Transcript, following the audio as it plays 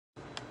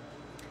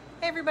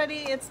Hey everybody,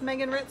 it's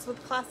Megan Ritz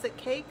with Classic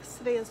Cakes.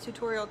 Today is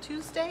Tutorial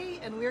Tuesday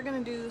and we're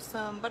going to do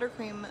some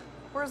buttercream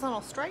horizontal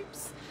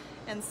stripes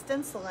and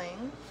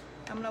stenciling.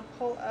 I'm going to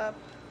pull up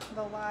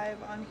the live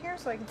on here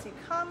so I can see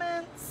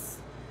comments.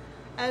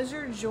 As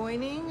you're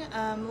joining,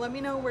 let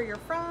me know where you're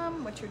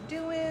from, what you're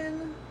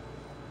doing.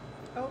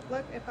 Oh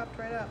look, it popped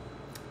right up.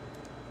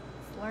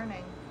 It's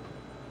learning.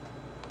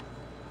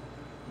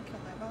 Okay,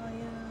 my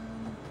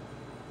volume.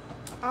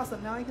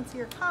 Awesome, now I can see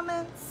your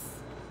comments.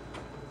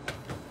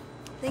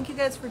 Thank you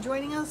guys for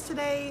joining us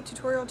today,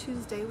 Tutorial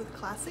Tuesday with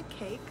Classic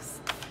Cakes.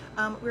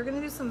 We're going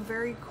to do some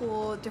very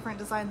cool different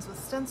designs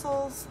with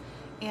stencils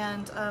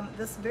and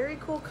this very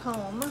cool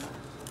comb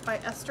by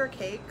Esther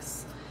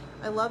Cakes.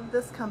 I love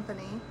this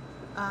company.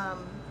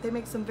 They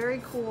make some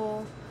very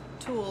cool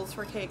tools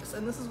for cakes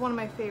and this is one of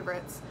my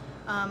favorites.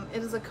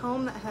 It is a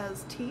comb that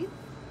has teeth,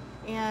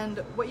 and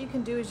what you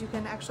can do is you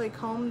can actually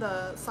comb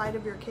the side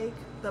of your cake,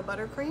 the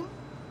buttercream,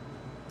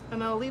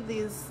 and it'll leave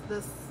this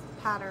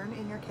pattern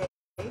in your cake.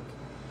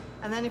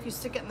 And then if you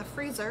stick it in the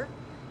freezer,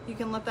 you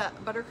can let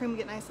that buttercream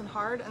get nice and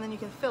hard, and then you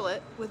can fill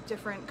it with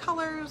different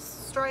colors,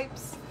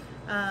 stripes,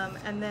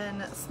 and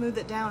then smooth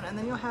it down, and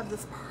then you'll have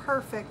this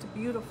perfect,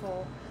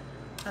 beautiful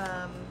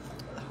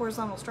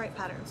horizontal stripe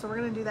pattern. So we're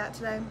going to do that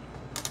today.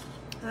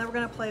 And then we're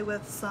going to play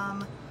with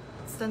some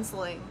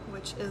stenciling,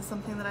 which is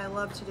something that I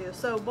love to do.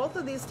 So both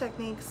of these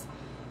techniques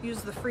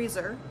use the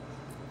freezer,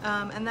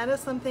 and that is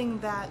something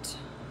that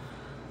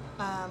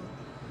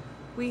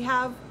we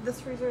have.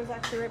 This freezer is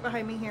actually right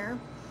behind me here.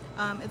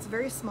 It's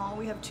very small.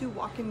 We have 2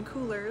 walk-in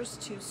coolers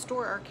to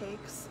store our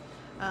cakes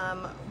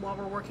while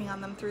we're working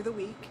on them through the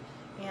week,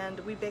 and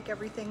we bake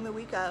everything the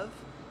week of.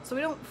 So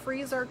we don't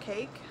freeze our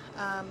cake.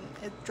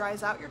 It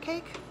dries out your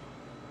cake.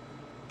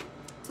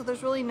 So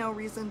there's really no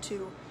reason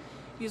to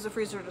use a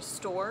freezer to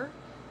store,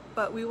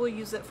 but we will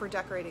use it for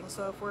decorating.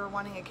 So if we're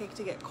wanting a cake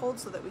to get cold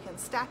so that we can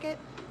stack it,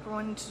 if we're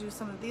wanting to do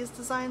some of these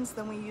designs,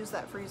 then we use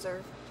that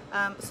freezer.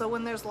 So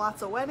when there's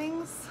lots of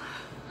weddings,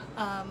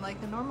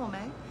 like the normal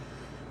May,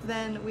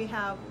 then we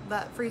have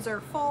that freezer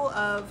full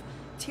of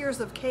tiers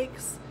of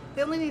cakes.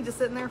 They only need to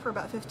sit in there for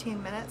about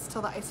 15 minutes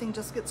till the icing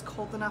just gets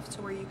cold enough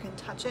to where you can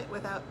touch it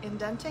without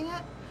indenting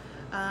it.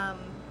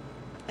 And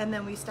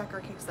then we stack our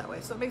cakes that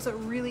way. So it makes it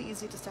really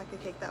easy to stack a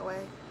cake that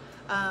way.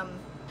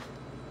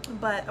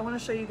 But I want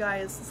to show you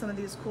guys some of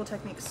these cool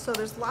techniques. So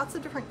there's lots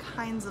of different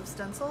kinds of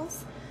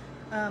stencils.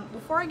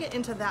 Before I get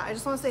into that, I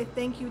just want to say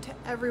thank you to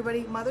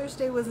everybody. Mother's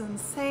Day was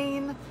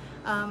insane.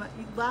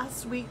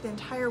 Last week, the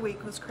entire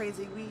week was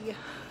crazy. We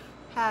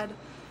had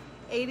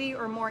 80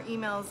 or more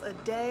emails a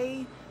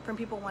day from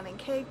people wanting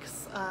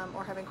cakes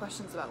or having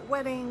questions about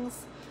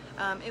weddings.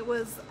 It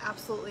was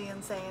absolutely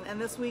insane, and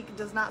this week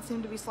does not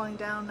seem to be slowing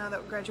down now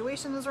that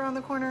graduation is around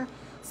the corner.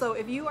 So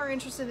if you are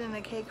interested in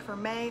a cake for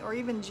May or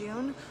even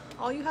June,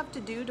 all you have to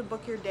do to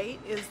book your date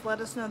is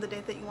let us know the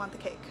date that you want the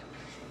cake.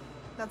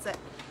 That's it.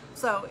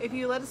 So if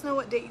you let us know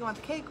what date you want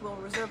the cake, we'll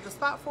reserve the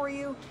spot for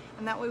you,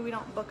 and that way we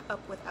don't book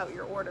up without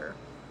your order.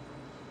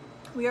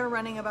 We are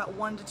running about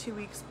 1 to 2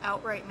 weeks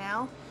out right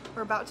now.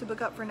 We're about to book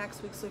up for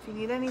next week, so if you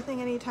need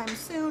anything anytime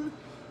soon,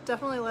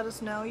 definitely let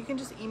us know. You can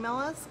just email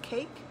us,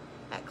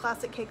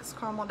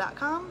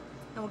 cake@classiccakescarmel.com,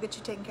 and we'll get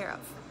you taken care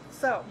of.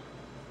 So,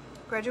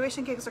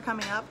 graduation cakes are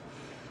coming up.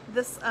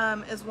 This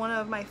is one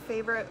of my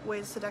favorite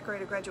ways to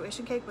decorate a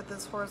graduation cake with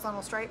this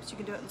horizontal stripes. You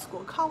can do it in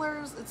school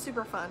colors. It's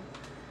super fun.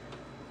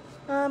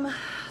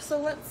 So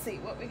let's see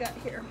what we got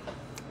here.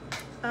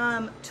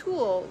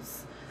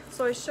 Tools.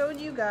 So I showed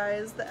you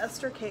guys the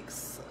Esther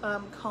Cakes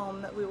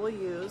comb that we will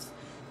use.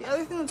 The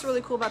other thing that's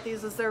really cool about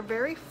these is they're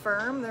very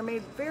firm. They're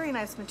made very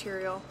nice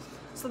material,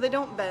 so they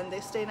don't bend. They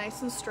stay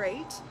nice and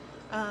straight.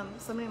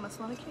 Somebody must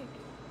want a cake.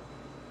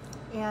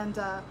 And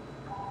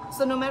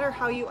so no matter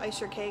how you ice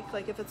your cake,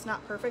 like if it's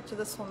not perfect,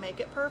 this will make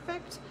it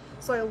perfect.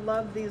 So I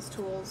love these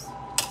tools.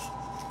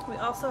 We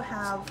also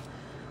have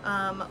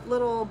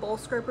little bowl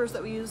scrapers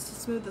that we use to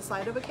smooth the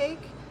side of a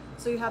cake.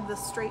 So you have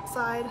this straight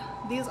side.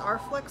 These are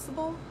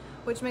flexible,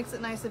 which makes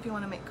it nice if you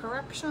want to make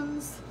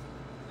corrections,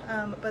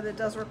 but it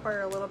does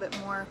require a little bit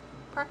more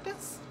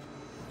practice.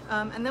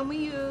 And then we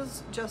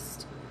use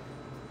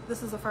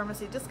this is a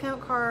pharmacy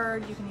discount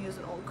card. You can use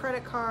an old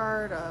credit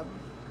card,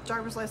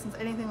 driver's license,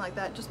 anything like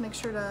that. Just make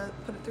sure to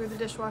put it through the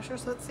dishwasher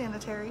so it's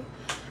sanitary.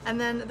 And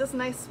then this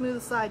nice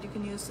smooth side you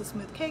can use to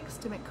smooth cakes,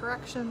 to make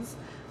corrections.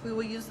 We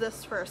will use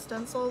this for our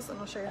stencils, and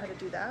I'll show you how to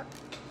do that.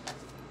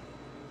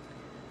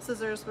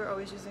 Scissors, we're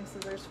always using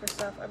scissors for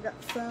stuff. I've got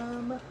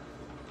some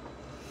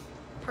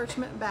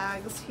parchment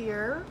bags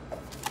here,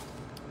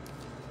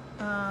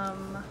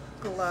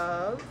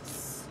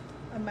 gloves,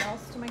 a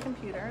mouse to my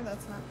computer,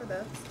 that's not for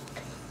this.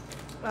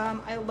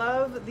 I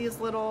love these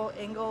little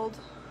angled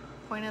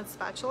pointed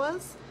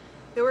spatulas.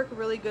 They work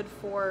really good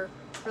for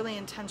really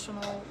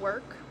intentional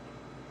work.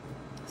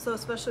 So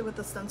especially with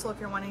the stencil, if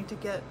you're wanting to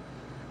get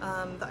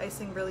the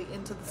icing really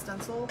into the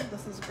stencil,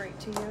 this is great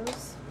to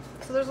use.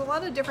 So there's a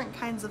lot of different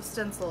kinds of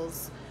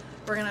stencils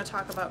we're going to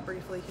talk about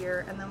briefly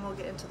here, and then we'll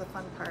get into the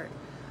fun part.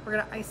 We're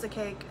going to ice a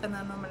cake, and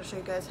then I'm going to show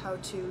you guys how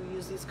to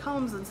use these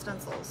combs and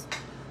stencils.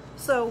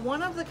 So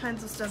one of the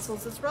kinds of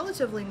stencils is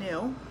relatively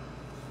new.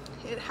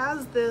 It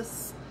has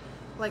this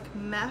like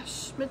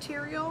mesh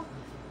material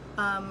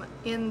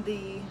in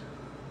the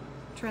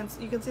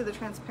you can see the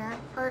transparent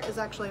part is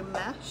actually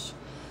mesh.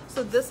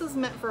 So this is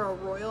meant for a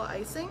royal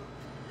icing.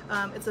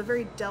 It's a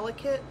very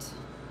delicate,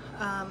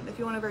 if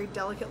you want a very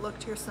delicate look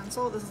to your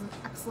stencil, this is an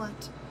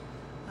excellent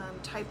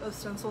type of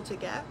stencil to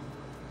get.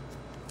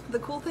 The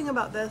cool thing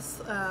about this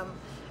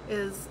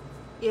is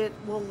it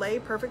will lay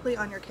perfectly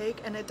on your cake,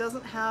 and it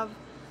doesn't have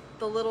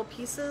the little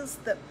pieces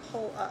that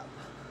pull up.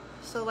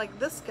 So like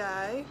this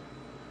guy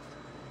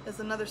is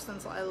another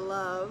stencil I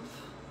love.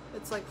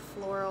 It's like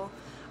floral,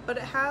 but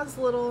it has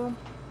little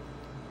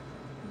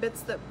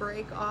bits that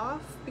break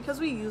off because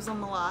we use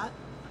them a lot.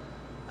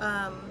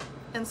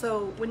 And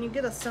so when you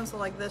get a stencil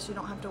like this, you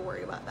don't have to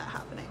worry about that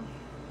happening.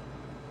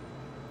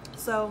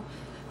 So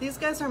these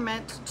guys are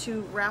meant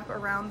to wrap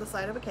around the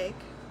side of a cake.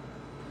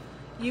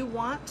 You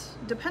want,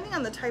 depending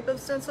on the type of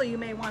stencil, you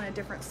may want a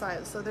different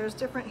size. So there's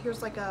different,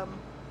 here's like a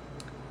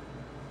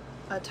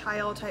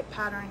tile type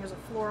pattern, here's a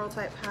floral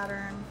type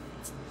pattern.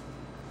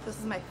 This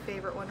is my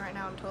favorite one right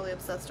now. I'm totally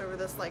obsessed over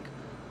this like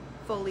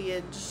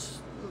foliage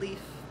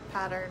leaf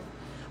pattern.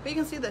 But you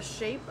can see the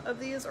shape of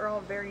these are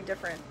all very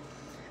different.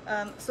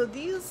 So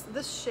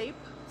this shape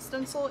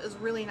stencil is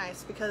really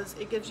nice because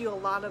it gives you a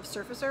lot of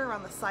surface area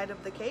around the side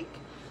of the cake.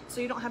 So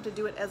you don't have to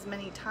do it as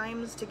many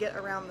times to get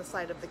around the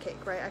side of the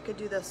cake, right? I could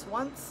do this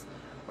once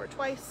or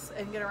twice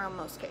and get around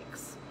most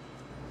cakes.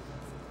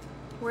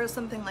 Whereas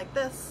something like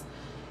this,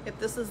 if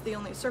this is the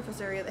only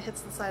surface area that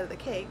hits the side of the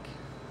cake,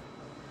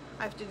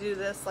 I have to do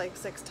this like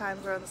 6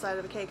 times around the side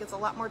of the cake. It's a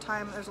lot more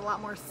time, there's a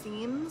lot more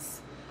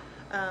seams,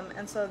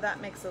 and so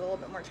that makes it a little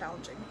bit more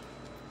challenging.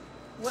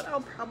 What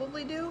I'll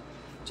probably do,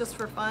 just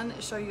for fun,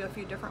 is show you a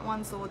few different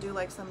ones. So we'll do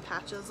like some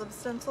patches of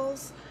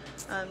stencils,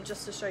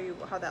 just to show you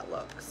how that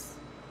looks.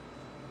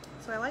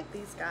 So I like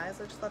these guys,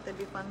 I just thought they'd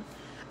be fun.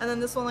 And then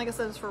this one, like I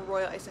said, is for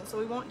royal icing. So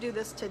we won't do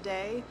this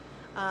today,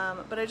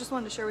 but I just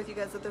wanted to share with you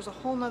guys that there's a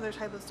whole nother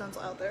type of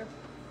stencil out there.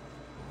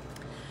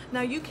 Now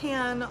you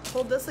can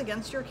hold this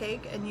against your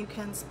cake and you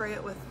can spray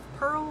it with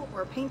pearl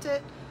or paint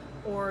it,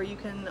 or you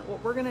can,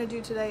 what we're gonna do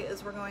today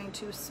is we're going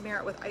to smear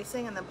it with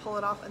icing and then pull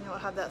it off, and you'll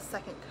have that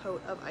second coat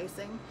of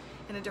icing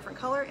in a different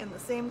color, in the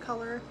same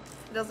color.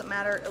 It doesn't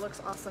matter, it looks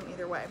awesome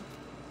either way.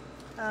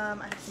 I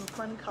have some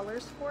fun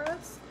colors for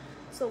us.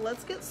 So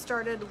let's get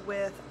started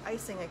with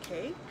icing a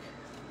cake.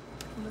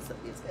 I'm gonna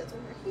set these guys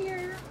over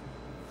here.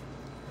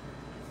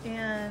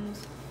 And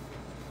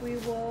we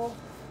will,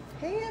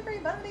 hey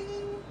everybody!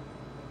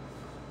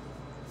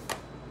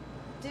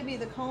 Dibby,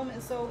 the comb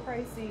is so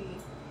pricey.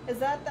 Is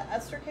that the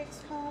Esther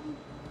Cakes comb?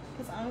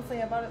 Because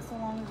honestly, I bought it so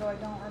long ago, I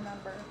don't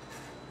remember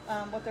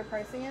what their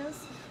pricing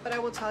is. But I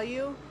will tell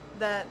you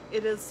that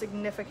it is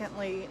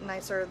significantly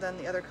nicer than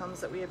the other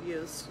combs that we have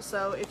used.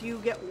 So if you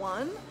get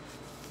one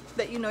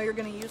that you know you're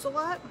going to use a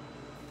lot,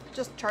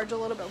 just charge a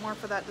little bit more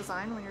for that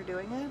design when you're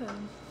doing it,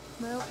 and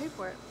they'll pay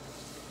for it.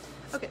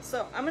 Okay,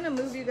 so I'm going to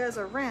move you guys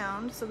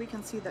around so we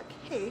can see the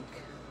cake.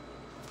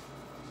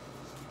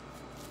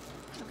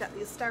 I've got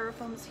these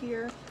styrofoams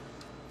here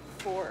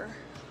for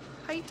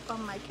height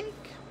on my cake.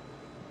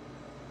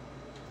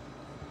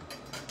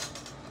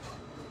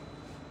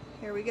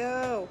 Here we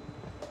go.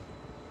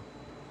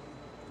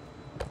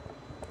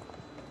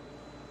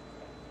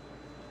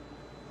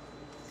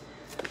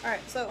 All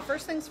right, so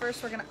first things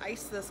first, we're gonna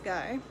ice this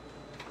guy.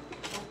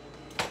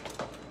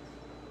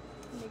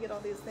 Let me get all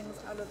these things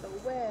out of the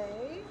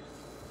way.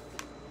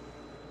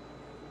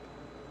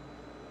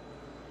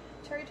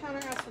 Terry Towner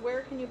asks,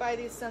 where can you buy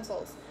these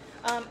stencils?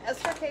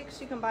 Esther Cakes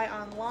you can buy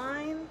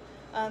online.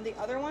 The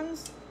other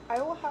ones,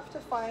 I will have to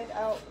find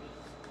out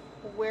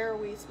where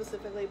we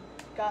specifically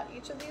got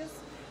each of these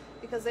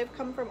because they've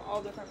come from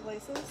all different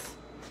places.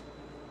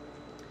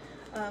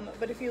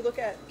 But if you look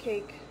at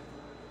cake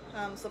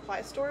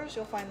supply stores,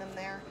 you'll find them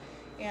there.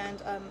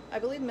 And I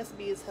believe Miss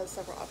B's has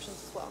several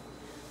options as well.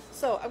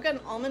 So I've got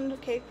an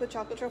almond cake with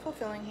chocolate truffle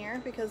filling here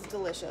because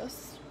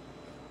delicious.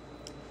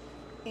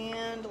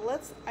 And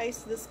let's ice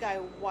this guy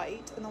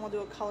white, and then we'll do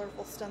a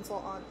colorful stencil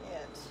on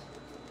it.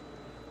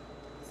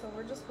 So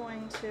we're just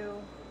going to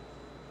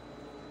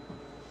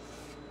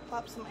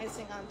plop some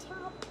icing on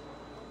top.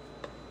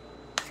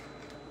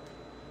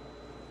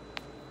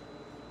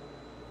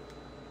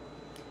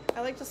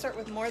 I like to start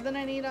with more than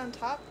I need on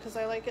top because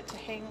I like it to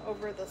hang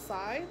over the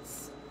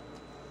sides.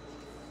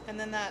 And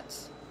then that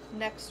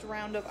next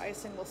round of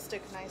icing will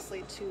stick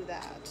nicely to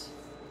that.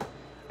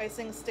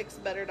 Icing sticks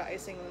better to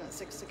icing than it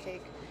sticks to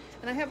cake.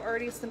 And I have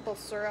already simple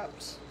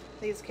syruped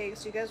these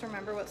cakes. Do you guys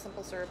remember what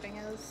simple syruping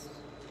is?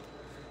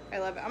 I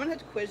love it. I'm gonna have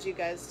to quiz you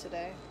guys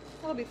today.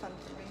 That'll be fun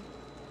for me.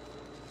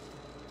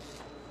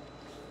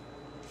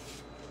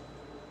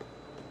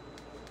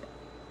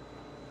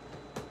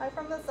 Hi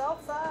from the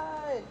south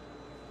side.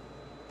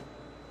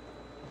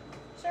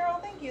 Cheryl,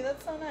 thank you.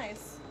 That's so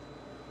nice.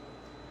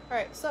 All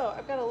right, so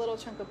I've got a little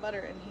chunk of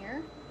butter in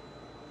here.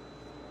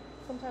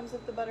 Sometimes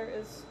if the butter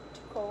is too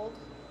cold,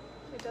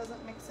 it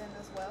doesn't mix in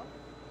as well.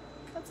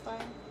 That's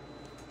fine.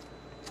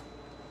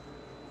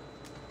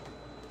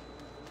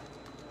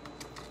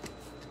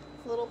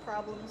 little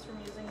problems from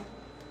using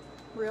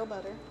real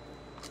butter.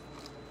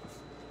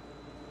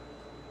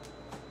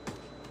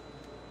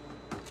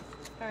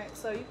 Alright,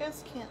 so you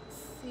guys can't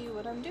see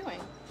what I'm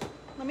doing.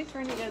 Let me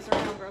turn you guys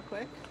around real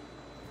quick.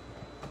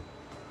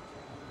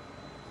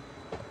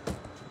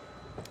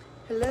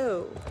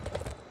 Hello.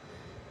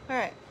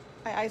 Alright,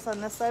 I ice on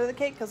this side of the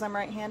cake because I'm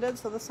right-handed,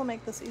 so this will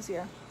make this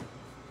easier.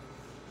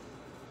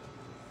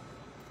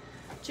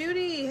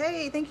 Judy,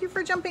 hey, thank you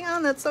for jumping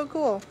on. That's so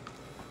cool.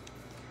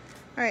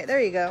 Alright, there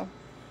you go.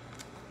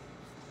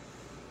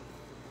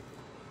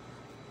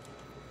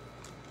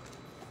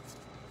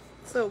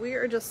 So we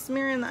are just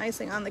smearing the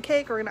icing on the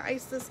cake. We're gonna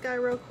ice this guy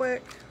real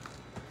quick.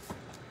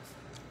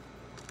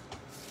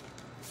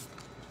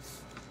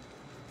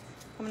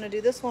 I'm gonna do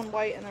this one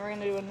white, and then we're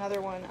gonna do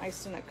another one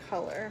iced in a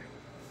color.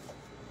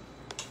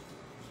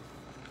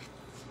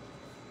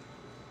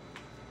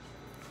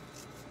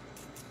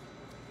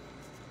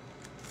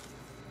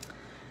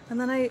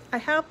 And then I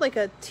have like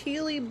a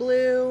tealy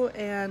blue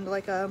and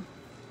like a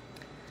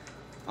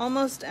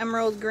almost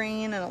emerald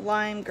green and a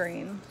lime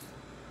green.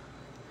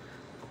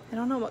 I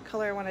don't know what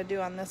color I want to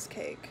do on this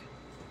cake.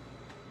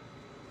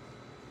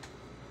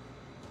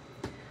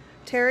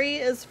 Terry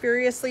is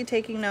furiously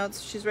taking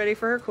notes. She's ready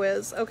for her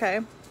quiz.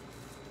 Okay.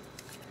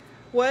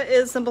 What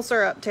is simple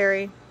syrup,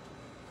 Terry?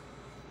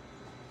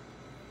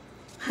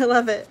 I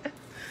love it.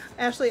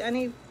 Ashley, I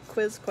need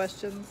quiz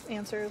questions,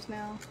 answers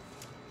now.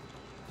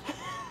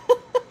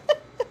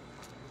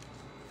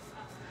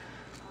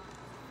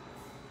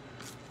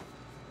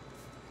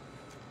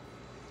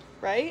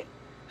 Right?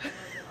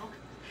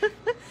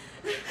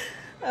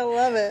 I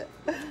love it.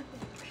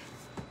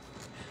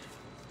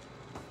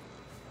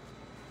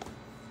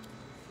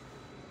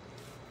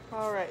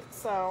 All right,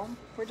 so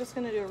we're just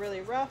going to do a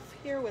really rough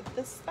here with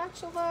this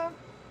spatula.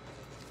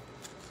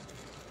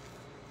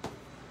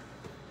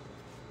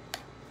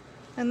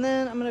 And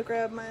then I'm going to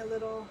grab my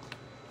little,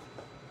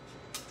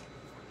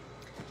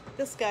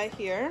 this guy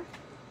here.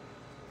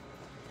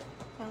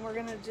 And we're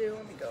going to do,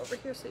 let me go over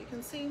here so you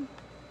can see.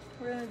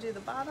 We're going to do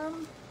the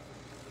bottom.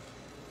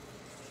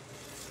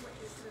 What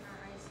is in our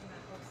icing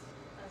that helps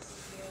us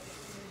be able to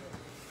smooth it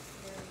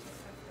very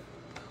effectively?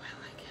 Oh, I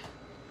like it.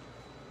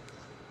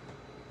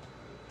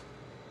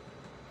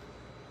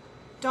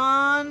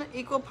 Dawn,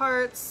 equal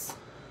parts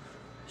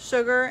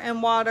sugar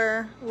and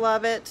water.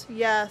 Love it.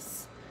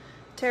 Yes.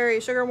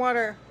 Terry, sugar and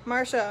water.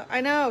 Marsha,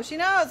 I know. She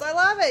knows. I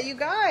love it, you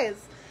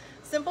guys.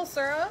 Simple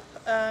syrup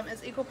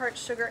is equal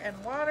parts sugar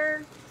and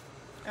water.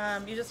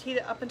 You just heat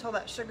it up until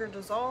that sugar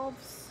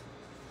dissolves.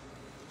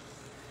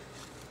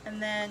 And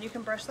then you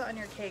can brush that on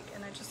your cake,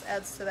 and it just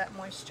adds to that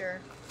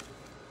moisture.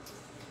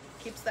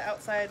 Keeps the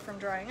outside from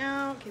drying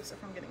out, keeps it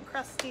from getting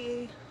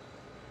crusty.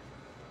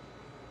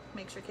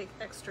 Makes your cake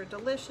extra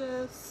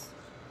delicious.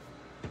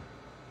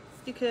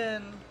 You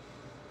can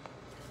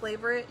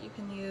flavor it. You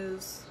can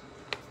use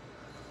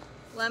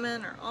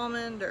lemon or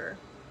almond or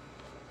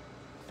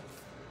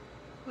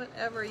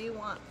whatever you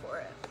want for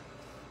it.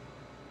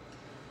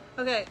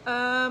 Okay,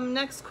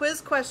 next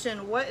quiz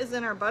question. What is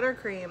in our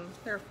buttercream?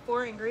 There are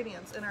 4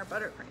 ingredients in our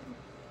buttercream.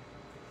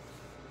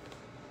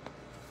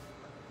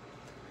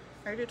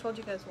 I already told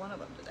you guys one of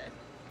them today.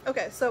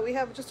 Okay, so we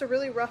have just a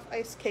really rough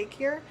iced cake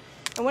here.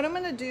 And what I'm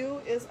going to do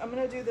is I'm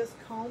going to do this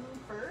comb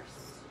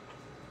first.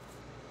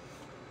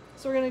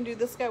 So we're going to do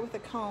this guy with a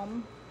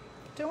comb.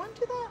 Do I want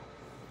to do that?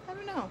 I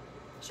don't know.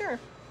 Sure.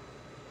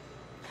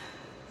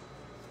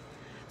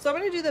 So I'm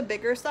going to do the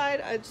bigger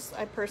side.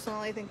 I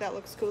personally think that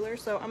looks cooler.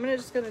 So I'm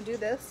just going to do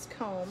this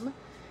comb,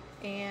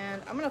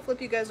 and I'm going to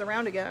flip you guys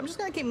around again. I'm just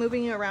going to keep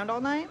moving you around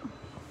all night.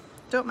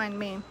 Don't mind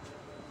me.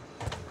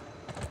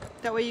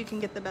 That way you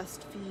can get the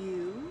best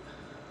view.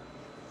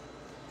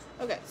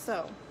 Okay,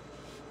 so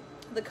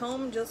the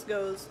comb just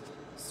goes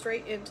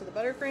straight into the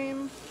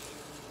buttercream.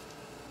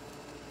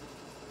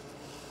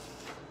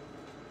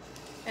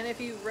 And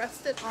if you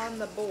rest it on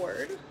the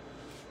board,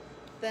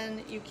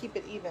 then you keep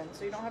it even,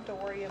 so you don't have to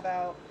worry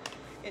about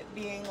it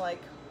being like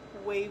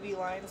wavy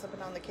lines up and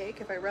down the cake.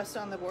 If I rest it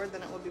on the board,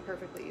 then it will be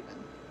perfectly even.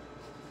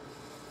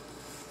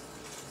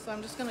 So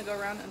I'm just going to go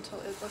around until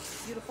it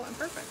looks beautiful and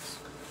perfect.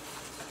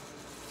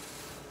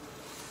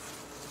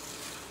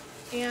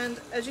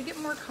 And as you get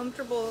more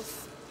comfortable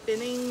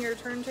spinning your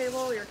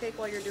turntable, your cake,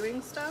 while you're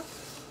doing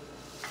stuff,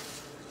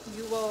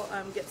 you will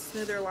get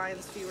smoother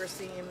lines, fewer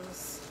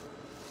seams.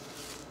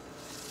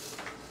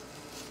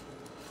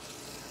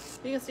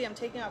 You can see I'm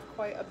taking off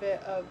quite a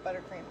bit of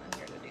buttercream on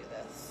here to do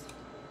this.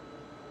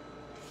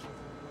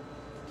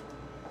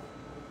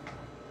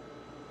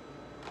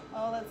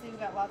 Oh, let's see, we've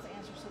got lots of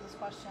answers to this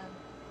question.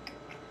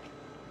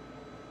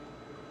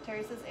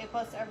 Terry says A+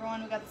 to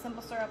everyone. We got the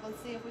simple syrup. Let's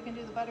see if we can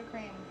do the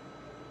buttercream.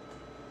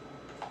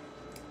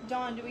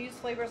 Dawn, do we use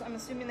flavors? I'm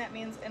assuming that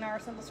means in our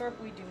simple syrup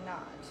we do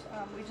not.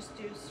 We just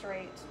do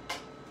straight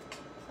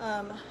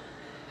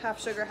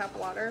half sugar, half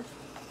water.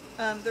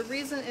 The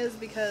reason is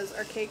because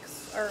our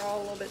cakes are all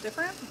a little bit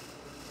different,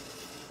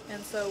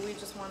 and so we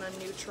just want a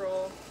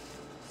neutral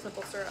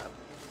simple syrup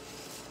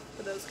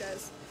for those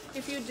guys.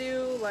 If you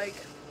do, like,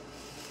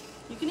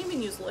 you can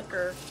even use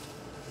liquor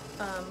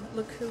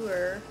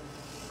liqueur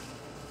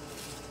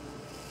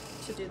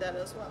to do that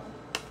as well.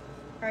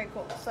 Alright,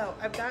 cool. So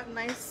I've got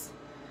nice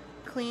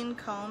clean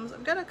combs.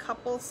 I've got a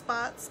couple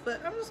spots,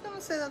 but I'm just gonna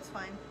say that's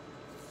fine.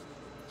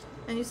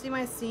 And you see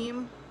my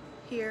seam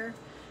here?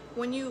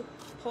 When you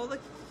pull the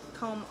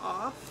comb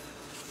off,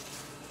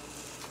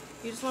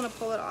 you just want to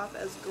pull it off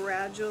as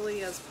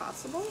gradually as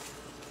possible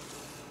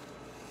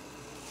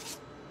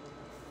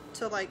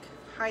to like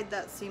hide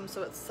that seam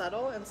so it's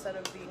subtle instead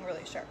of being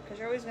really sharp, because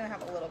you're always going to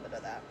have a little bit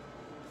of that.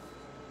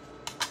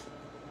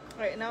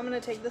 Alright, now I'm going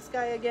to take this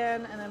guy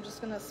again and I'm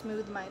just going to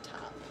smooth my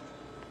top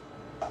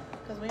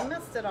because we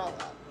messed it all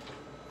up.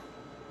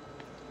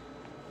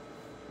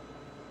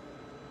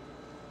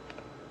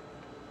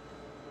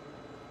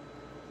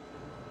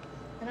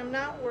 And I'm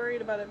not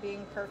worried about it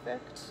being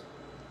perfect.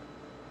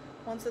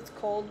 Once it's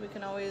cold, we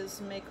can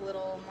always make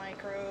little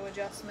micro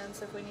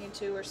adjustments if we need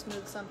to, or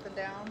smooth something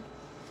down.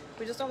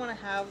 We just don't want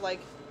to have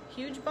like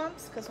huge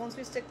bumps, because once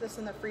we stick this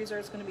in the freezer,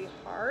 it's going to be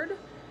hard,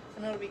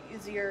 and it'll be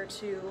easier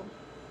to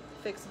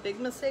fix big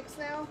mistakes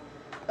now,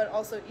 but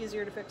also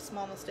easier to fix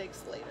small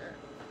mistakes later.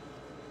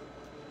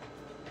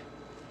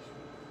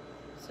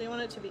 So you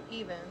want it to be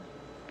even,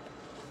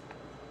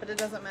 but it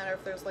doesn't matter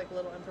if there's like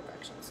little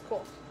imperfections.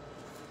 Cool.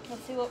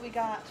 Let's see what we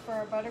got for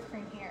our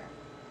buttercream here.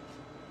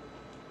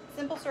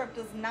 Simple syrup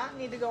does not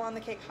need to go on the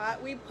cake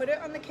hot. We put it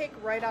on the cake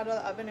right out of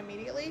the oven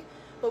immediately,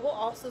 but we'll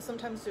also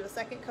sometimes do a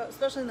second coat,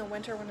 especially in the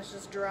winter when it's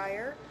just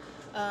drier,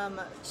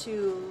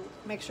 to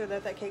make sure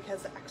that that cake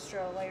has an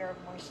extra layer of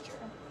moisture.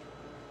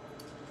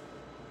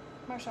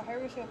 Marshall high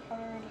ratio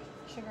powdered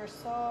sugar,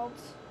 salt,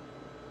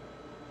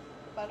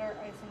 butter,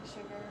 icing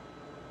sugar.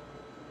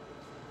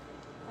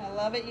 I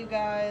love it, you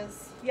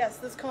guys. Yes,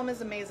 this comb is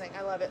amazing.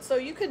 I love it. So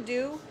you could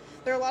do,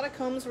 there are a lot of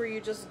combs where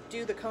you just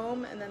do the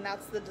comb and then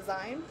that's the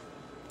design.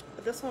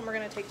 But this one we're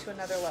going to take to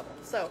another level.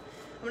 So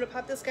I'm going to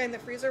pop this guy in the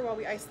freezer while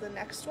we ice the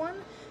next one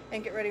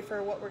and get ready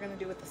for what we're going to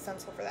do with the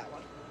stencil for that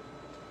one.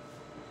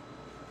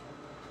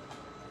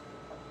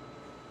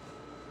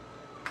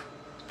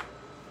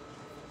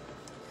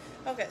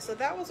 Okay, so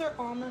that was our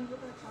almond with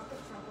our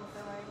chocolate truffle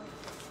filling.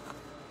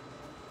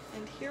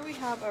 And here we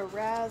have a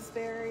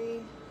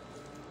raspberry.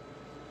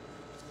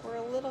 We're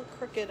a little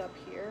crooked up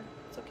here.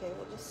 It's okay,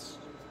 we'll just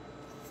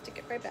stick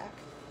it right back.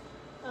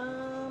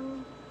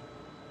 Let's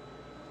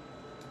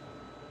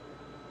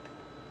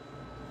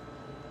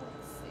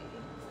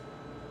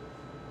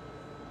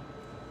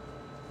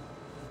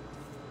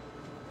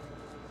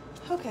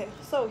see. Okay,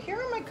 so here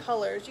are my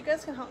colors. You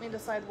guys can help me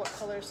decide what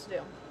colors to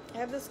do. I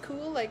have this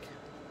cool, like,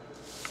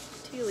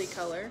 tealy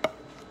color.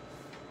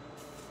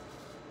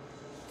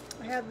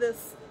 I have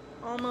this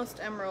almost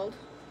emerald.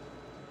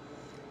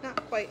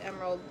 Not quite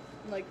emerald,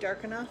 like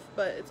dark enough,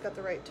 but it's got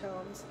the right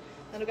tones.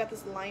 Then I've got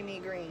this limey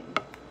green.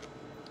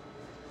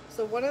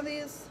 So one of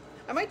these,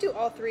 I might do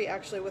all three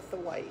actually with the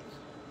white,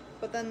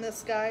 but then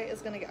this guy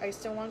is going to get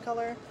iced in one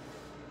color.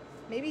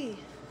 Maybe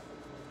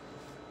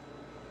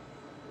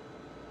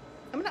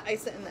I'm going to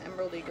ice it in the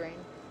emeraldy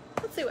green.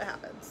 Let's see what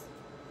happens.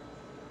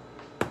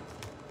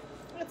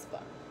 It's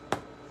fun.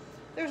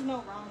 There's no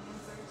wrong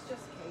answer, it's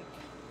just cake.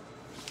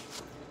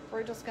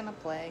 We're just going to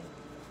play.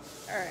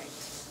 Alright.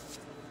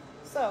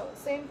 So,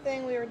 same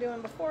thing we were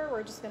doing before,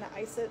 we're just going to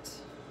ice it.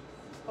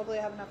 Hopefully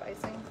I have enough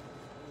icing.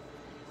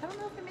 I don't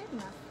know if I made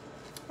enough.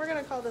 We're going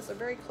to call this a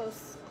very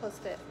close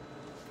fit.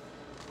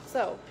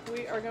 So,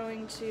 we are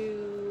going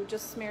to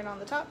just smear it on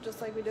the top,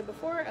 just like we did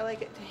before. I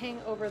like it to hang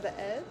over the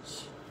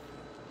edge.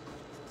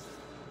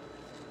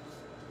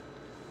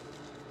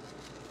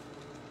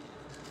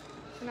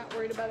 I'm not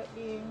worried about it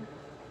being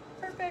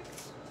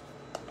perfect.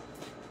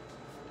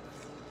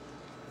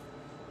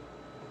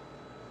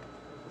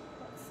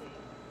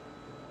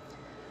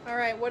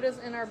 Alright, what is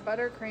in our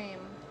buttercream?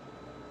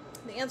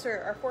 The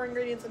answer, our 4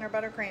 ingredients in our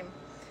buttercream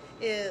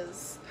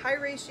is high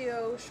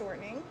ratio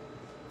shortening,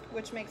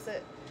 which makes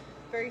it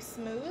very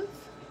smooth.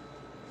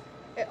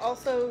 It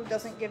also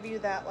doesn't give you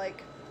that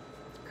like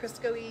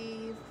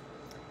Crisco-y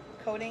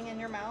coating in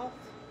your mouth.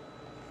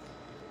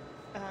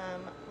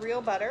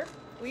 Real butter.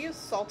 We use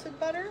salted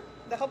butter.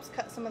 That helps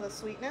cut some of the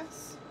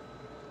sweetness.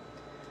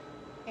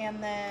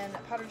 And then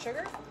powdered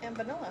sugar and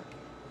vanilla.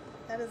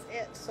 That is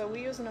it. So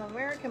we use an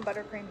American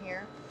buttercream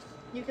here.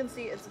 You can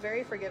see it's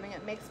very forgiving.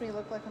 It makes me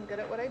look like I'm good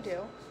at what I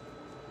do.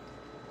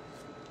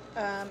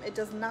 It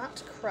does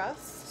not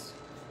crust.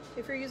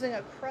 If you're using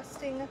a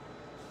crusting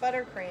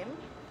buttercream,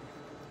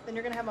 then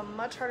you're going to have a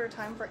much harder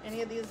time for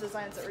any of these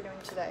designs that we're doing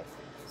today.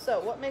 So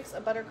what makes a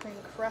buttercream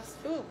crust?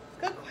 Ooh,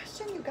 good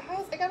question, you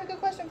guys. I got a good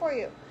question for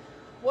you.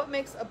 What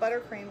makes a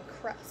buttercream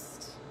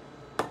crust?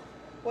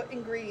 What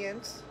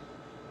ingredient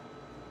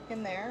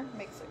in there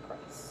makes it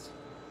crust?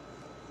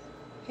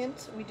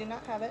 Hint, we do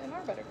not have it in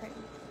our buttercream.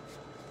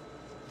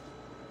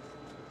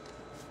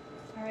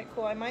 Alright,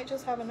 cool. I might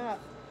just have enough.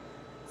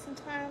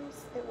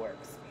 Sometimes it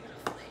works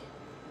beautifully.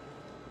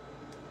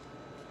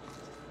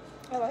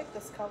 I like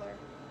this color.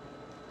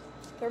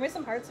 Throw me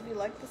some hearts if you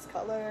like this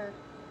color.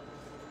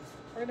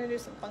 We're going to do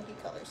some funky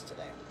colors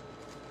today.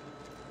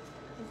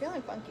 I'm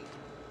feeling funky.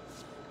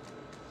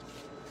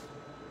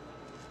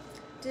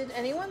 Did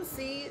anyone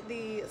see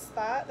the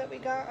spot that we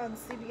got on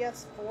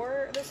CBS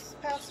 4 this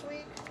past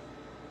week?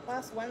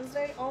 Last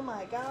Wednesday? Oh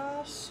my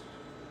gosh.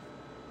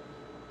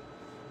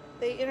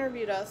 They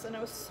interviewed us and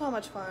it was so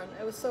much fun.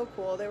 It was so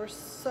cool. They were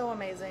so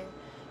amazing.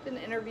 Did an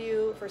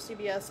interview for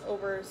CBS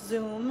over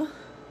Zoom.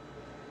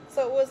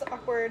 So it was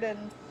awkward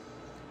and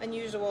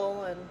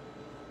unusual, and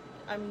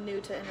I'm new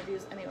to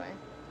interviews anyway.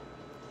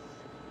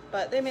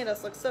 But they made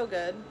us look so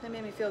good. They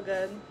made me feel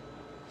good.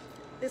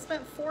 They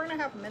spent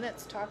 4.5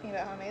 minutes talking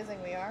about how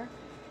amazing we are.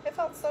 It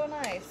felt so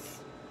nice.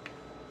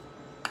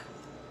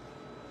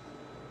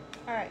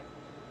 Alright,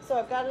 so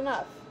I've got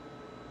enough.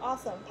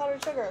 Awesome.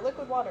 Powdered sugar,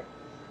 liquid water.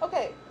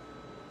 Okay.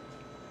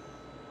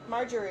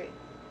 Marjorie.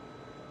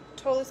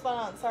 Totally spot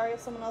on. Sorry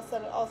if someone else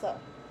said it also.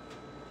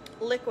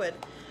 Liquid.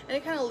 Any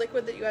kind of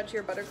liquid that you add to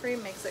your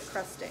buttercream makes it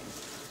crusting.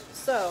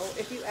 So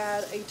if you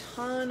add a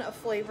ton of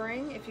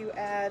flavoring, if you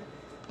add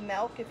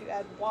milk, if you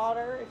add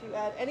water, if you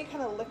add any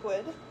kind of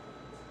liquid,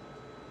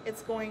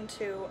 it's going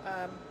to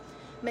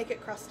make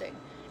it crusting.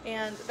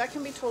 And that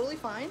can be totally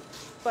fine,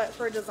 but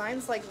for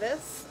designs like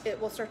this,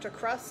 it will start to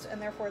crust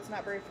and therefore it's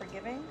not very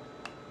forgiving.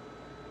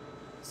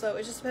 So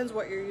it just depends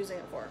what you're using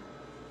it for.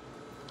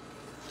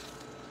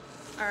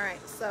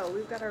 Alright, so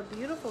we've got our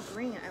beautiful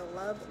green. I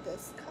love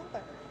this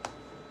color.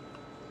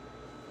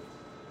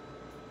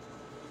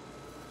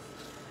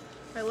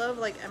 I love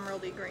like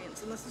emeraldy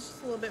greens, and this is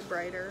just a little bit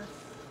brighter.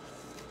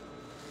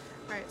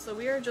 Alright, so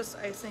we are just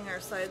icing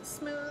our sides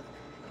smooth.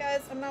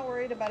 Guys, I'm not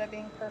worried about it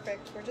being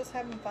perfect. We're just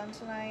having fun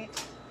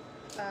tonight.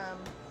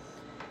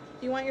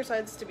 You want your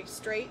sides to be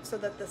straight so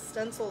that the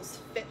stencils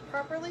fit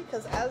properly,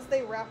 because as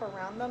they wrap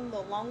around them,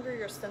 the longer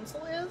your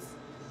stencil is,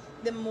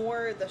 the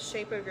more the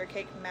shape of your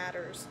cake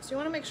matters. So you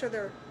want to make sure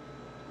they're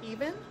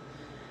even,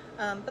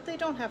 but they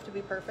don't have to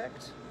be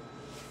perfect.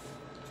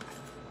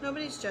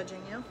 Nobody's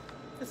judging you.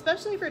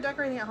 Especially if you're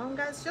decorating at home,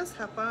 guys, just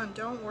have fun.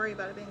 Don't worry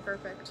about it being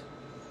perfect.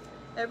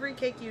 Every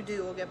cake you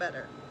do will get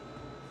better.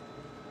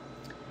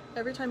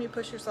 Every time you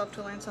push yourself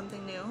to learn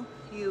something new,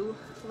 you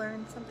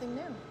learn something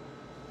new.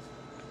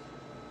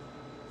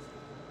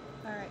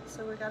 Alright,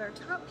 so we got our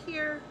top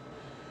here,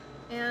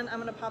 and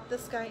I'm going to pop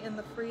this guy in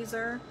the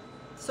freezer.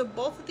 So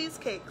both of these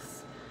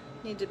cakes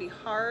need to be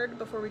hard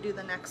before we do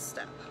the next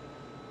step.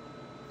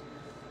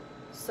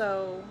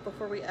 So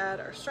before we add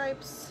our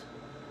stripes,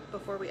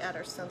 before we add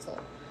our stencil.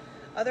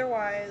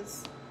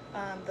 Otherwise,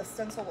 the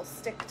stencil will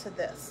stick to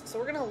this. So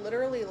we're going to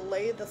literally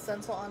lay the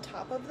stencil on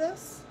top of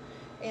this,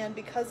 and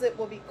because it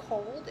will be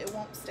cold, it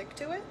won't stick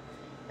to it.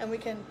 And we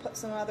can put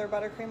some other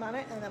buttercream on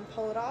it and then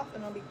pull it off,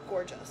 and it'll be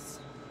gorgeous.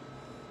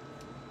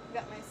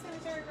 Got my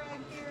sanitary rag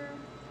here.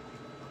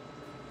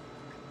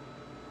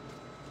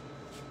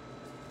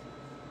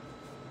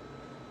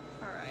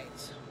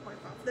 Alright,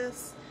 wipe off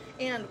this.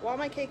 And while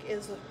my cake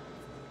is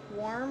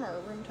warm or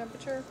room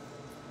temperature,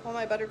 while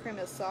my buttercream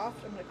is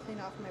soft, I'm going to clean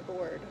off my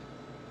board.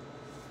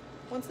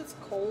 Once it's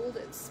cold,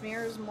 it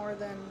smears more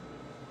than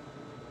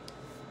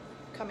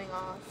coming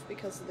off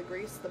because of the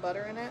grease, the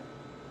butter in it.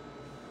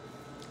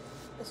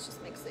 This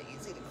just makes it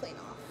easy to clean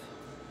off.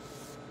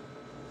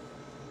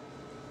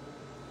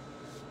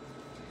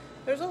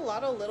 There's a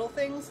lot of little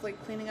things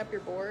like cleaning up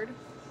your board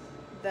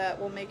that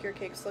will make your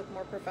cakes look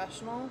more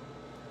professional.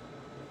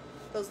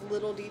 Those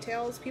little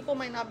details. People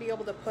might not be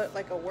able to put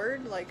like a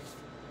word, like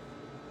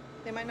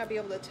they might not be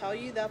able to tell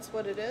you that's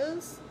what it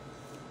is.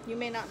 You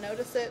may not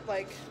notice it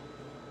like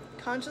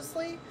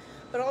consciously,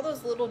 but all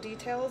those little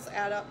details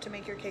add up to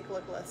make your cake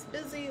look less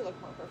busy, look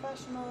more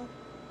professional.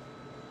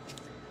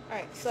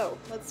 Alright, so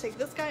let's take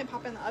this guy and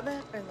pop it in the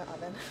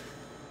oven,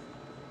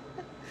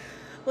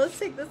 let's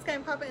take this guy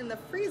and pop it in the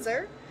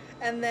freezer,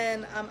 and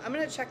then I'm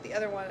going to check the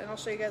other one and I'll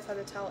show you guys how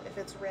to tell if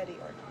it's ready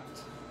or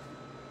not.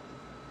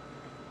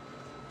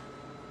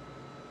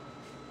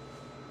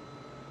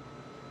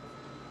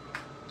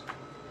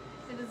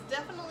 It is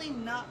definitely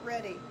not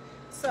ready.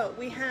 So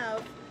we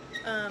have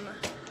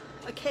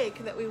a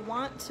cake that we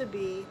want to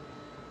be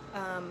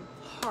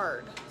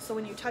hard. So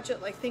when you touch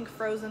it, like think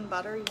frozen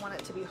butter, you want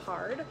it to be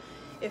hard.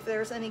 If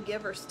there's any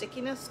give or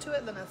stickiness to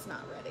it, then it's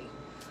not ready.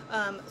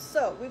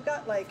 So we've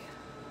got like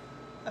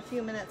a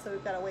few minutes that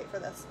we've got to wait for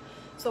this.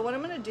 So what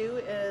I'm going to do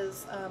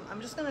is I'm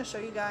just going to show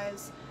you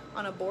guys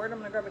on a board. I'm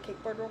going to grab a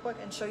cake board real quick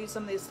and show you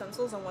some of these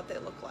stencils and what they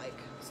look like.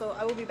 So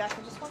I will be back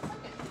in just 1 second.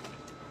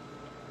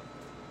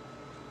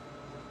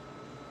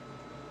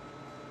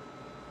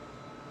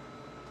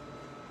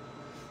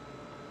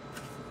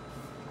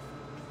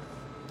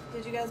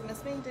 Did you guys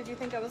miss me? Did you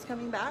think I was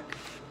coming back?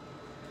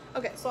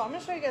 Okay, so I'm going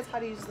to show you guys how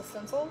to use the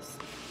stencils,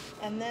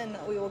 and then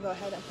we will go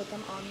ahead and put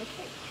them on the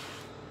cake.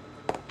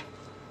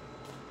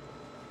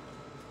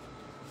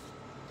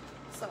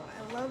 So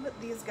I love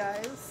these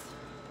guys.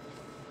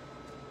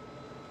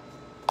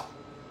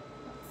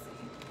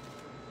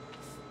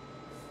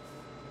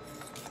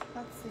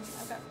 Let's see.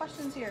 I've got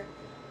questions here.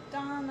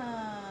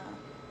 Donna.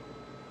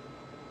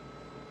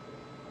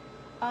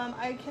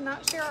 I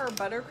cannot share our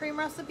buttercream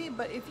recipe,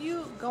 but if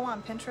you go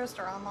on Pinterest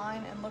or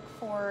online and look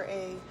for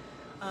a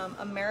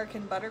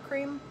American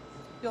buttercream,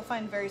 you'll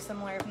find very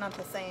similar, if not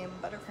the same,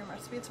 buttercream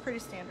recipe. It's a pretty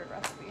standard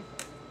recipe.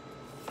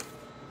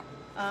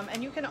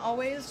 And you can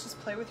always just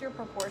play with your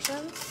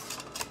proportions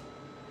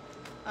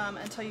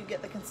until you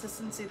get the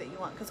consistency that you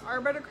want. Because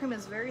our buttercream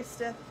is very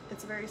stiff,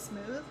 it's very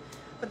smooth,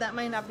 but that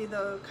might not be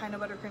the kind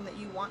of buttercream that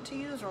you want to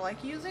use or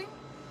like using.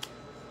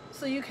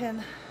 So you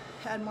can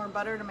add more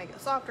butter to make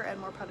it softer, add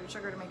more powdered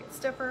sugar to make it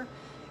stiffer.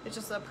 It's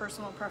just a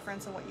personal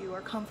preference and what you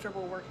are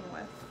comfortable working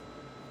with.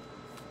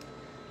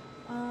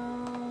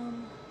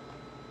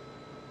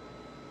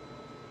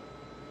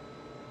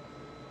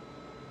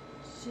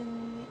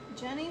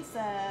 Jenny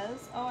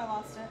says, oh, I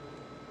lost it.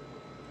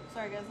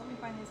 Sorry guys, let me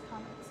find these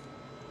comments.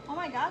 Oh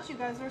my gosh, you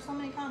guys, there's so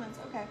many comments.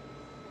 Okay.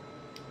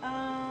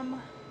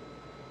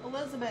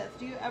 Elizabeth,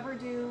 do you ever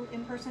do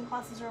in-person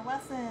classes or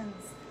lessons?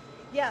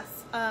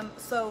 Yes.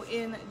 So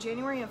in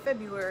January and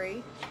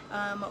February,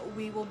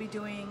 we will be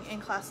doing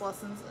in-class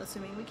lessons,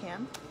 assuming we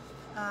can.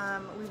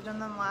 We've done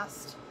them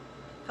last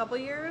couple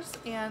years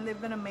and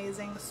they've been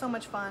amazing, so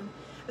much fun.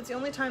 It's the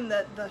only time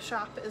that the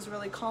shop is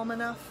really calm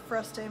enough for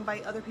us to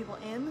invite other people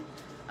in,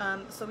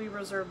 so we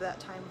reserve that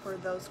time for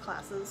those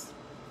classes.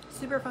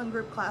 Super fun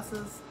group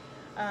classes,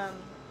 a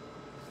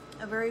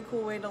very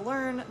cool way to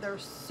learn. They're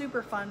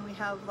super fun. We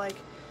have like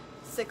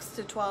 6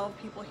 to 12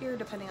 people here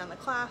depending on the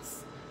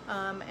class,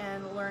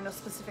 and learn a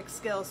specific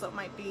skill. So it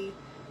might be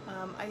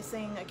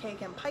icing a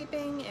cake and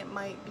piping, it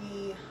might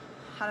be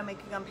how to make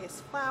a gum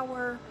paste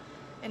flower,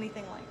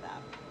 anything like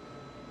that.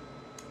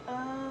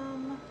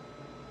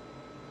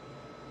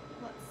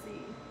 Let's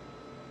see.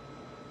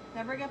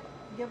 Never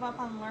give up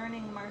on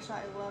learning, Marsha.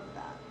 I love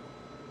that.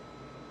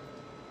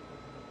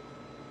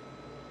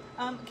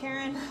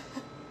 Karen,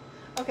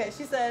 okay,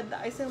 she said the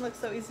icing looks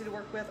so easy to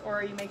work with, or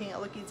are you making it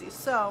look easy?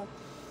 So,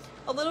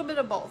 a little bit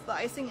of both. The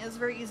icing is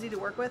very easy to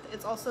work with.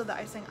 It's also the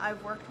icing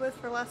I've worked with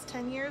for the last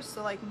 10 years,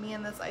 so like me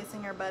and this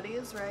icing are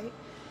buddies, right?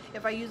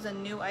 If I use a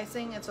new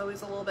icing, it's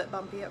always a little bit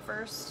bumpy at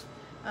first.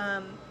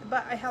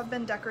 But I have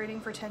been decorating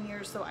for 10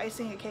 years, so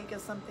icing a cake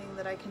is something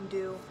that I can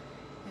do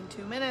in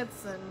 2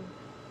 minutes and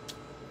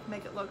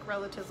make it look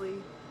relatively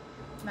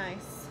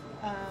nice.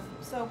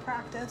 So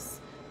practice.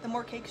 The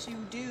more cakes you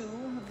do,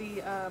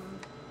 the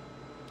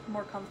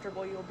more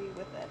comfortable you'll be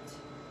with it.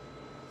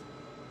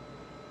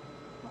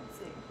 Let's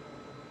see.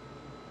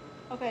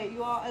 Okay,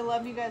 you all, I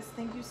love you guys.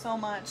 Thank you so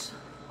much.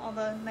 All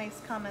the nice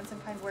comments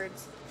and kind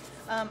words.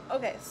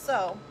 Okay,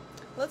 so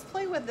let's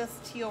play with this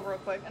teal real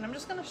quick, and I'm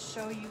just gonna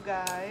show you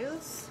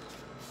guys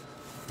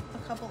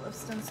a couple of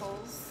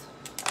stencils.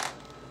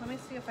 Let me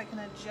see if I can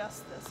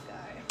adjust this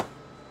guy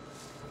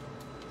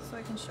so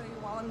I can show you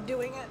while I'm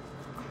doing it.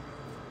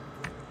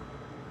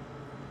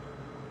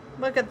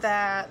 Look at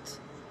that.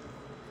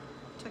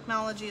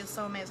 Technology is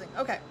so amazing.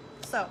 Okay,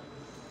 so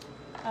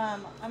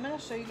I'm gonna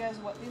show you guys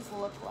what these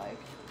look like.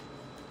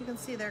 You can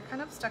see they're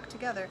kind of stuck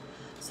together.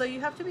 So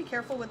you have to be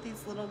careful with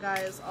these little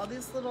guys. All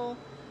these little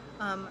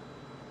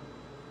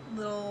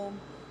little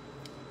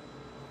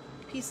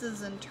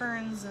pieces and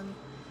turns and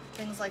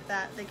things like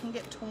that, they can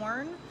get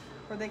torn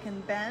or they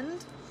can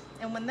bend,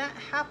 and when that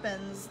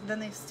happens, then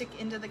they stick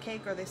into the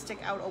cake or they stick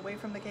out away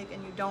from the cake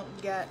and you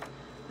don't get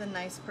the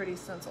nice pretty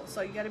stencil.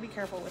 So you got to be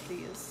careful with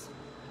these.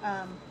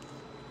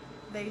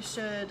 They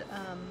should,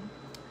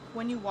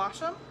 when you wash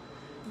them,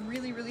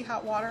 really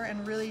hot water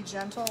and really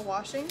gentle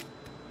washing,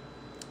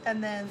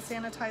 and then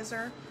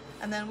sanitizer,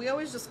 and then we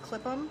always just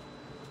clip them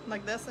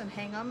like this and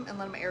hang them and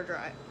let them air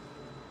dry.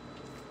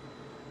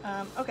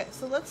 Okay,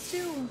 so let's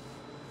do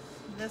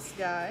this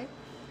guy.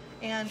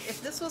 And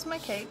if this was my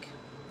cake,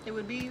 it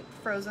would be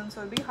frozen,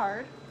 so it would be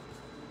hard.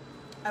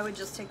 I would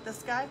just take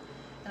this guy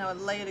and I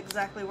would lay it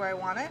exactly where I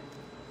want it,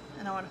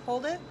 and I would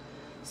hold it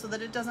so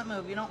that it doesn't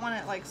move. You don't want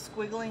it like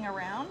squiggling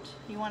around.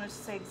 You want it to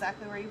stay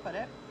exactly where you put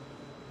it.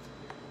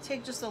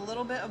 Take just a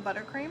little bit of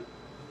buttercream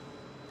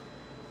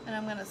and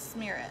I'm gonna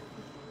smear it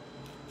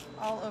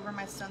all over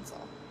my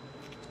stencil.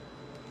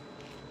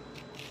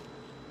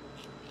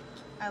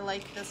 I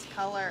like this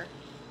color.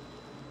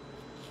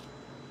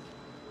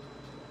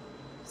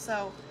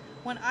 So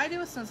when I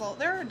do a stencil,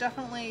 there are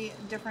definitely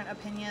different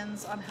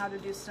opinions on how to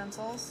do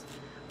stencils.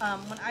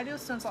 When I do a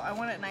stencil, I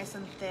want it nice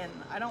and thin.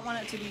 I don't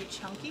want it to be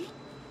chunky.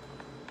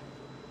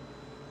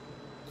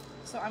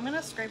 So I'm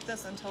gonna scrape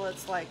this until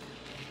it's like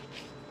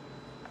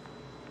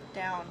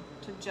down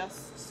to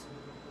just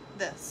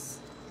this.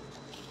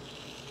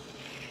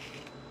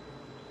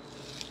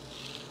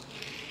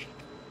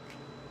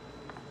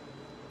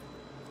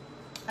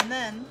 And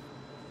then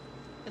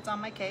it's on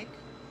my cake.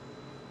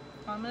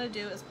 All I'm gonna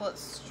do is pull it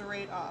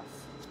straight off.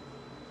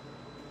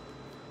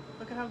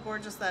 Look at how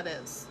gorgeous that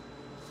is.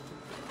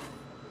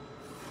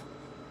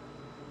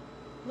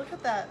 Look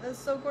at that, that's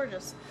so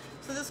gorgeous.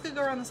 So this could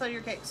go around the side of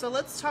your cake. So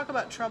let's talk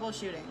about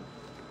troubleshooting.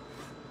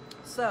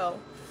 So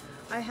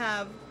I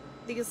have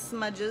these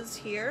smudges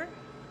here.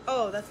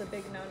 Oh, that's a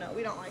big no-no,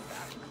 we don't like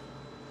that.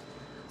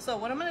 So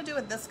what I'm gonna do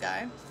with this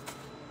guy,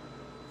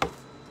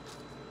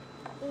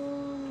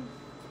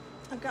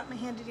 I've got my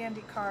handy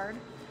dandy card,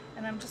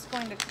 and I'm just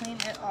going to clean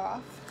it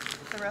off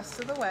the rest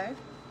of the way.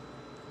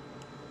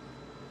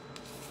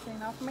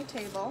 Clean off my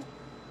table.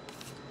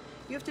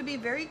 You have to be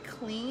very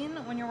clean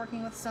when you're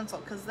working with stencil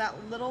because that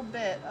little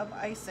bit of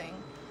icing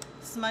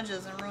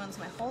smudges and ruins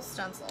my whole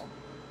stencil.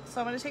 So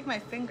I'm going to take my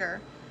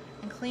finger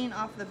and clean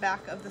off the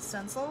back of the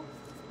stencil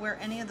where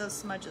any of those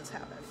smudges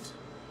happened.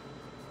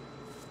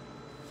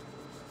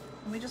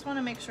 And we just want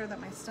to make sure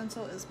that my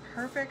stencil is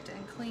perfect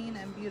and clean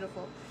and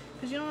beautiful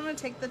because you don't want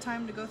to take the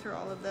time to go through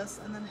all of this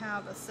and then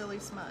have a silly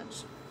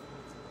smudge.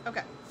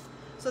 Okay,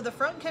 so the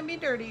front can be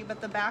dirty,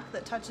 but the back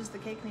that touches the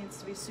cake needs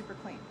to be super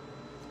clean.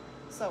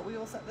 So we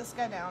will set this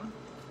guy down.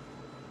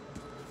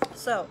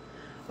 So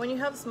when you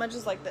have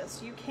smudges like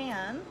this, you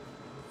can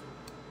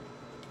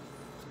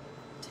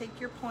take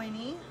your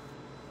pointy.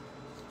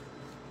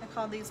 I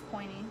call these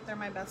pointy. They're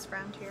my best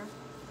friend here.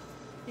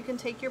 You can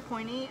take your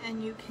pointy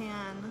and you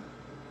can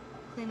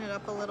clean it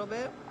up a little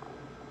bit.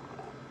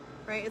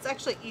 Right? It's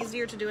actually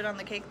easier to do it on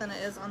the cake than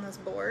it is on this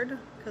board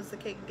because the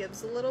cake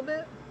gives a little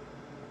bit.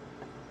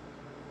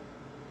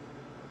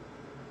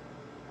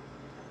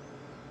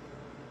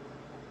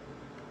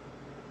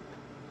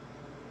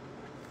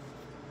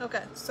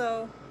 Okay,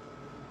 so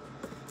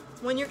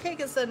when your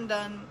cake is said and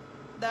done,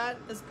 that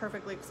is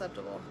perfectly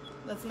acceptable.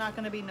 That's not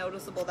going to be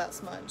noticeable, that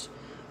smudge.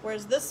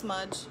 Whereas this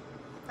smudge,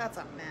 that's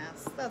a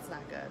mess. That's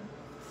not good.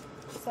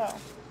 So,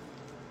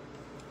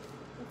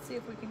 let's see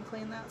if we can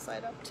clean that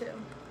side up too.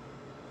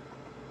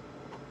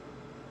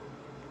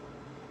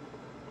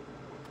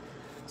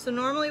 So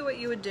normally what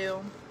you would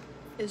do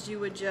is you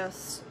would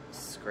just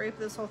scrape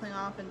this whole thing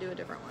off and do a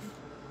different one.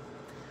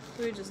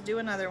 We would just do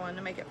another one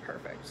to make it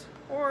perfect.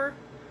 Or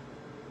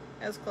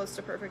as close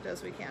to perfect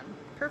as we can.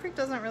 Perfect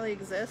doesn't really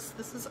exist.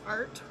 This is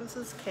art. This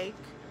is cake.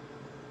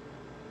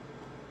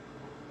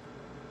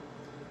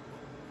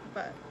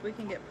 But we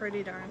can get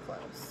pretty darn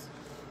close.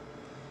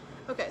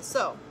 Okay,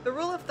 so the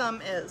rule of thumb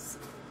is,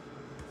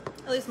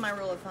 at least my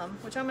rule of thumb,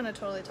 which I'm going to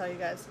totally tell you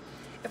guys,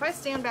 if I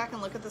stand back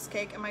and look at this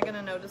cake, am I going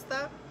to notice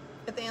that?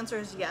 If the answer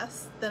is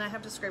yes, then I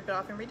have to scrape it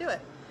off and redo it.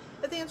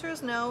 If the answer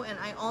is no, and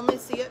I only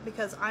see it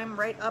because I'm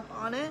right up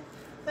on it,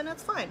 then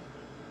it's fine.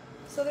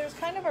 So there's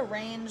kind of a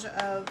range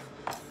of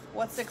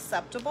what's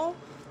acceptable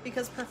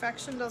because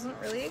perfection doesn't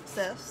really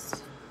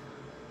exist,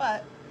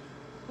 but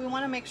we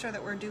want to make sure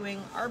that we're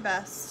doing our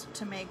best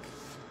to make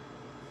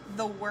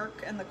the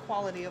work and the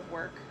quality of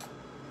work,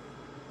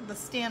 the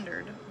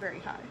standard, very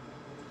high.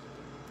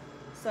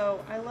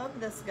 So I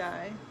love this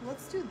guy.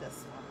 Let's do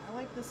this one. I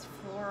like this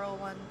floral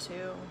one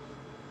too.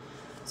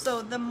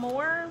 So the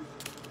more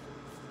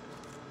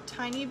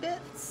tiny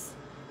bits,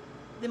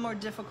 the more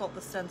difficult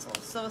the stencil.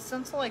 So a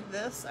stencil like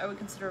this, I would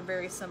consider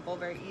very simple,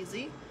 very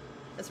easy.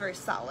 It's very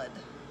solid.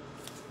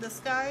 This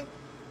guy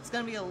is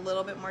going to be a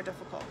little bit more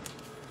difficult.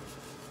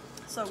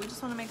 So we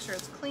just want to make sure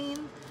it's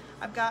clean.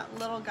 I've got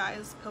little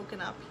guys poking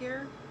up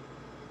here.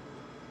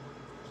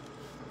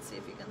 Let's see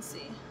if you can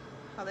see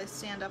how they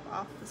stand up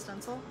off the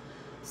stencil.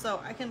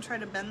 So I can try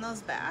to bend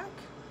those back,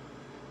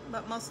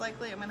 but most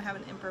likely I'm going to have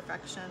an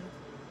imperfection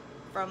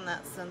from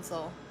that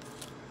stencil.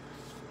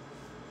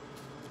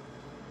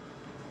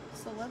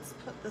 So let's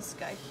put this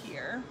guy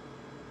here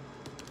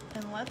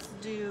and let's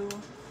do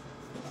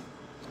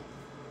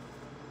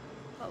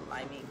a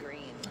limey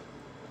green.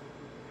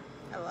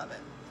 I love it.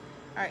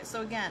 All right,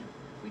 so again,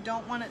 we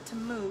don't want it to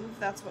move.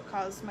 That's what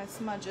caused my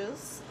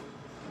smudges.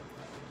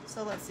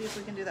 So let's see if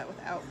we can do that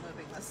without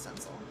moving this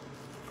stencil.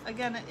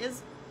 Again, it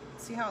is,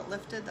 see how it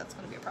lifted? That's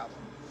going to be a problem.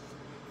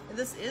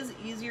 This is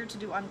easier to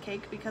do on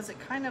cake because it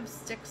kind of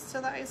sticks to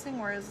the icing,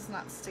 whereas it's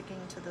not sticking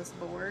to this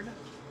board.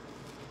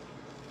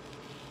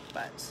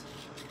 But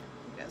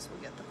you guys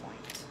will get the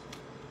point.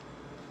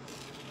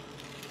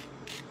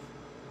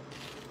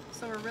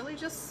 So we're really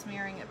just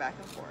smearing it back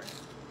and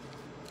forth.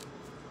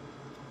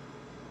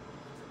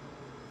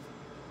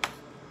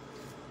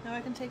 Now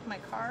I can take my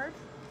card.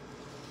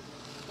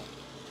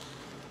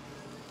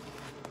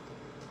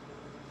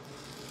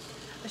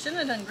 I shouldn't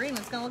have done green.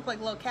 It's going to look like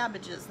little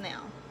cabbages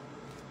now.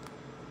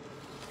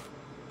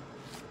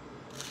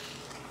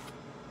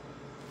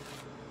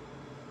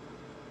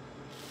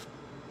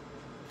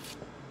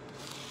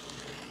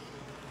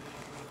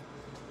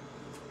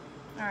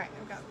 All right,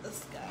 I've got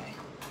this guy.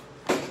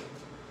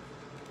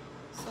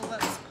 So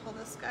let's pull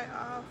this guy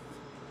off.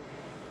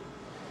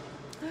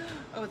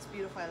 Oh, it's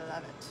beautiful. I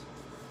love it.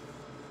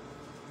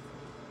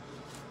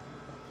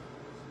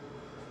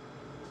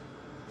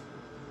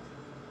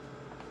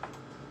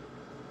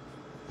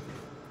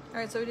 All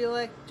right, so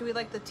do we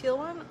like the teal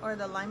one or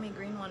the limey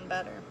green one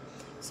better?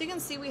 So you can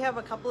see we have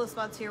a couple of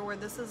spots here where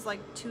this is like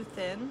too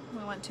thin.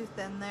 We went too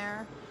thin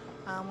there.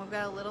 We've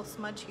got a little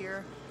smudge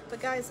here. But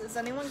guys, is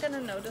anyone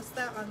gonna notice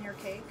that on your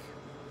cake?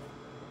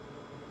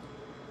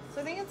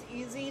 So I think it's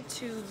easy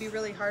to be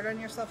really hard on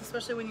yourself,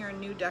 especially when you're a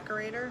new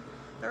decorator.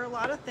 There are a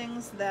lot of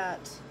things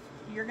that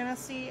you're gonna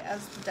see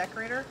as the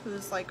decorator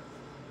who's like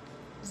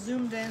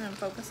zoomed in and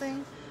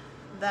focusing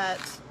that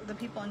the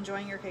people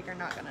enjoying your cake are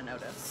not gonna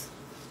notice.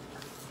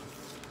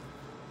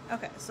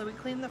 Okay, so we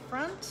clean the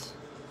front.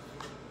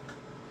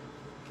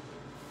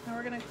 Now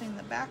we're gonna clean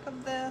the back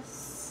of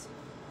this.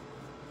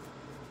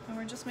 And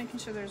we're just making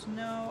sure there's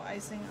no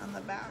icing on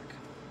the back.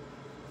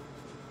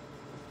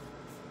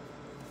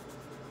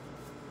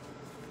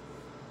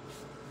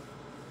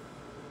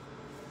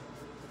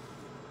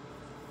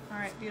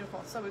 right,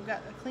 beautiful. So we've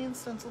got a clean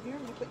stencil here.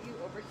 I'm gonna put you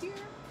over here.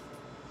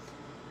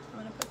 I'm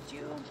gonna put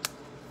you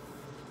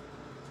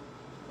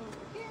over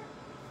here.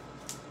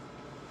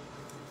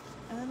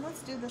 And then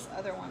let's do this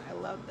other one. I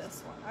love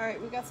this one. All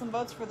right, we got some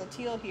votes for the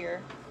teal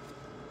here.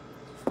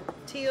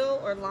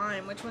 Teal or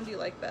lime, which one do you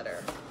like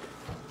better?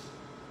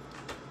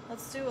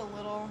 Let's do a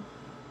little,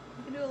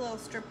 we can do a little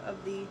strip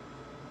of the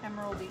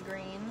emeraldy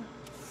green, and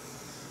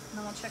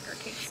then we'll check our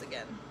cakes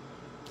again.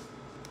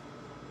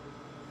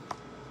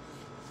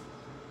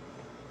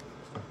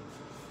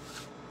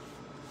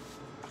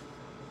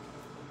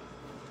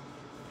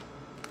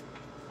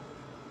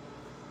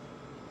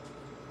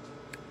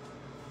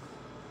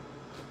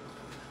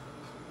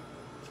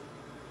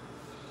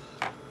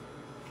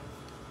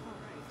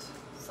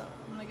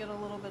 Get a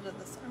little bit of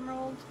this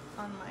emerald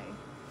on my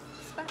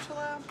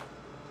spatula. I'm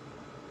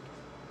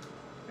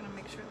gonna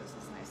make sure this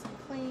is nice and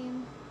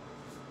clean.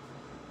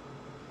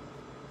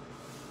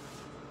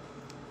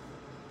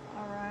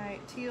 All right,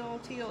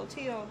 teal, teal,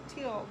 teal,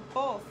 teal,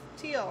 both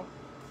teal.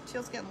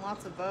 Teal's getting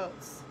lots of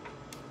votes.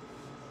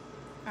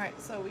 All right,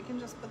 so we can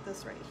just put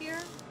this right here.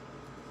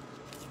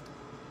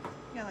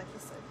 Yeah, I like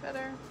this side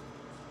better.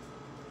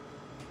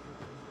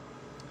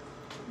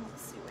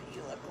 Let's see what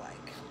you look like.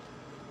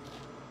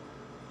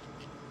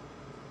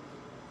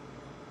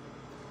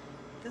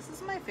 This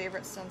is my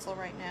favorite stencil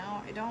right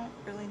now. I don't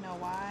really know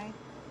why.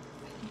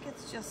 I think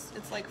it's just,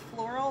 it's like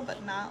floral,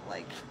 but not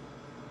like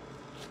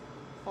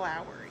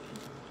flowery.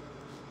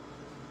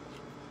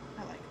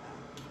 I like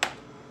that.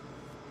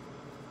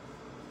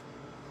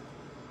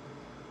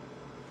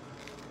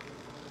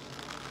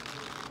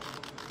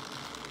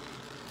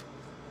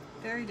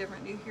 Very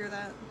different. Do you hear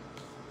that?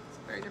 It's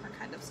a very different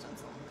kind of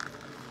stencil.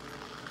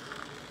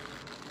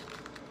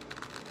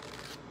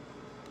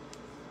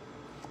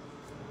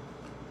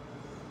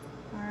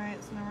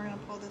 Alright, so now we're going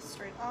to pull this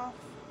straight off.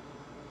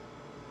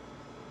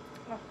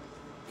 Oh,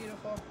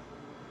 beautiful.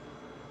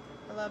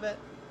 I love it.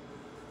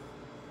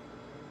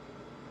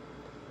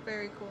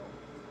 Very cool.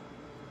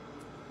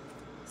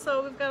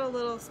 So we've got a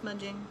little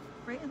smudging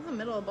right in the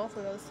middle of both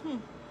of those.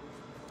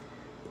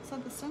 Is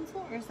that the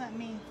stencil or is that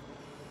me?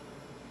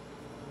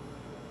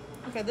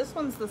 Okay, this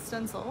one's the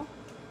stencil.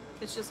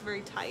 It's just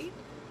very tight.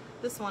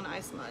 This one I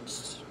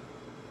smudged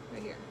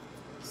right here.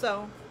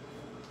 So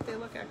they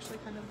look actually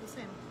kind of the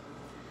same.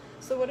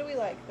 So what do we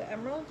like? The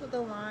emerald,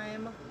 the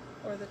lime,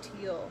 or the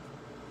teal?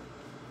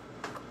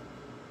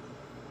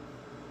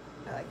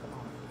 I like them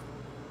all.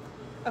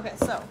 Okay,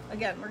 so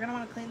again, we're gonna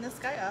wanna clean this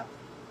guy up.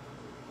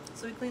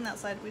 So we clean that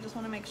side. We just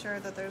wanna make sure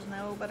that there's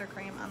no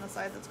buttercream on the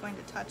side that's going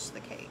to touch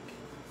the cake.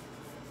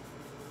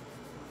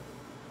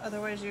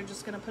 Otherwise, you're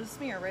just gonna put a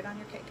smear right on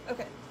your cake.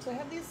 Okay, so I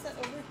have these set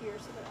over here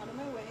so they're out of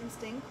my way and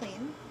staying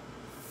clean.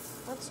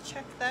 Let's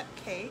check that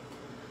cake.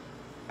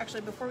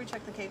 Actually, before we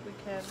check the cake, we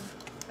can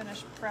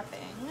finish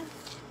prepping.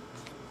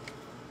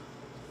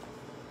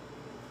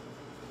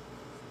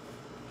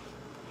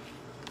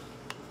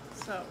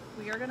 So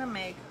we are gonna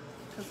make,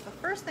 because the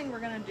first thing we're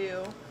gonna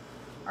do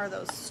are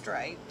those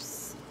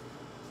stripes.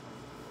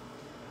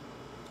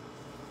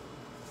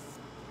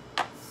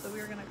 So we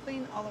are gonna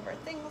clean all of our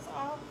things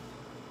off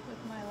with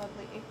my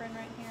lovely apron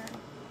right here.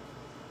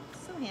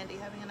 So handy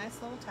having a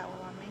nice little towel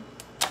on me.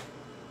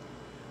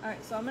 All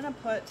right, so I'm gonna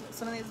put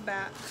some of these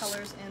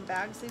colors in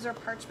bags. These are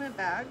parchment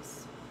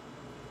bags.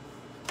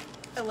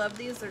 I love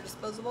these, they're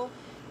disposable.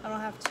 I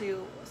don't have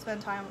to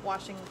spend time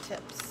washing the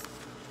tips.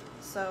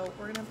 So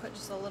we're gonna put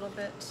just a little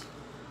bit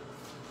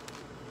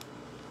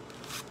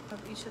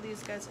of each of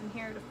these guys in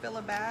here to fill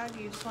a bag.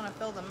 You just wanna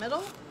fill the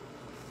middle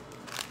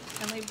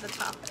and leave the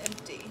top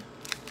empty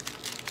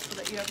so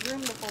that you have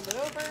room to fold it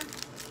over.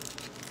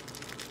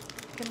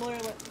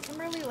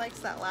 Kimberly likes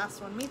that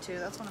last one. Me too,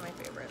 that's one of my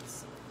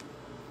favorites.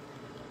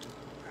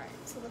 All right,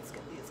 so let's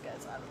get these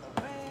guys out of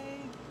the way.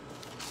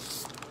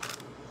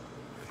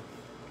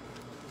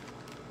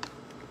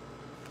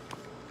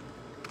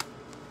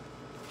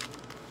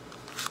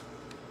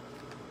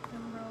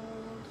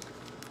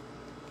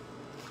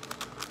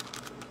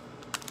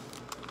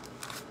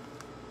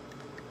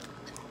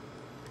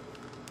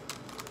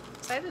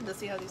 Excited to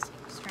see how these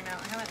turn out.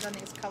 I haven't done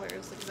these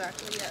colors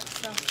exactly yet,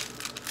 so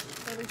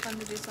it'll be fun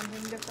to do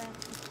something different.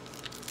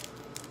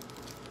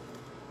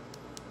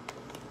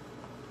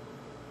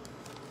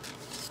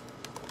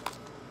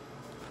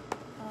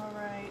 All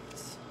right,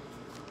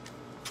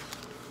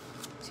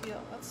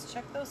 teal. Let's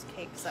check those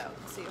cakes out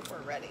and see if we're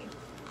ready.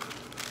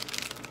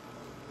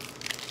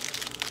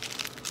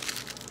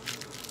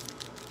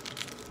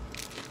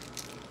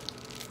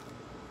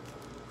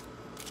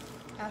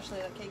 Ashley,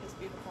 that cake is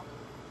beautiful.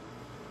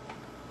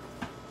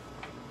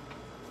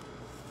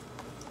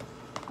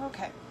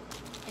 Okay,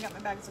 I got my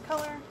bags of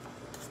color.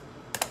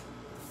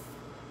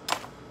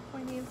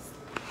 Pointies.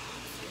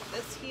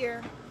 This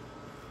here.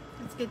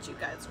 Let's get you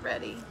guys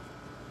ready,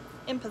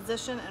 in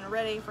position and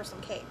ready for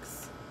some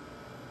cakes.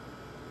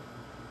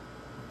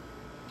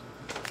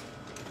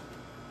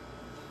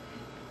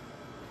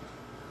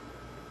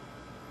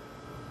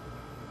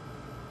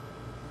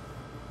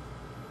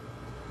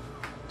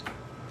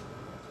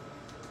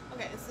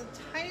 Okay, it's a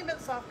tiny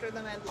bit softer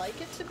than I'd like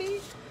it to be,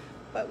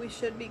 but we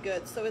should be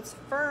good. So it's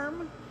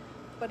firm,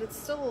 but it's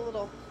still a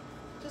little,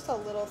 just a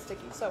little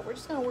sticky. So we're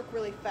just gonna work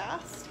really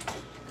fast,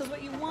 because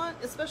what you want,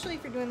 especially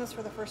if you're doing this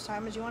for the first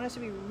time, is you want it to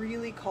be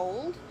really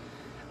cold.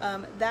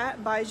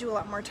 That buys you a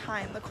lot more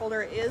time. The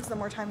colder it is, the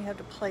more time you have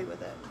to play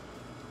with it.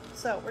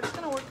 So we're just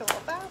gonna work a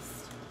little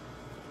fast.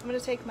 I'm gonna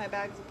take my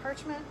bags of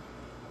parchment,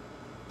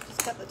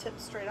 just cut the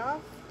tips straight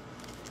off,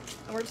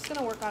 and we're just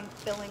gonna work on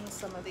filling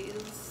some of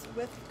these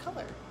with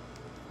color.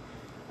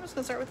 I'm just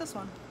gonna start with this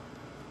one.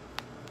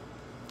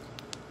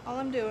 All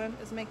I'm doing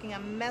is making a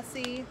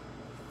messy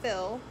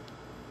fill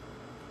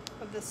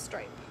of this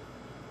stripe.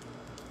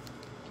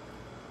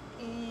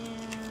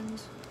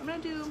 And I'm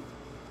gonna do,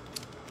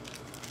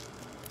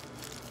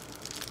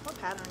 what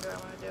pattern do I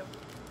wanna do?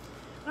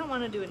 I don't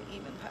wanna do an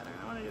even pattern,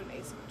 I wanna do an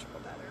asymmetrical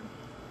pattern.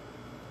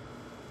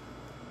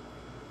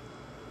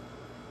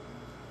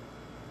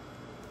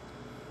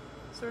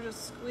 So we're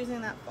just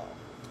squeezing that full.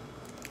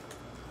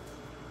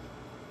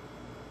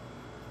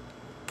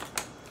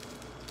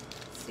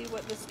 See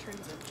what this turns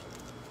into.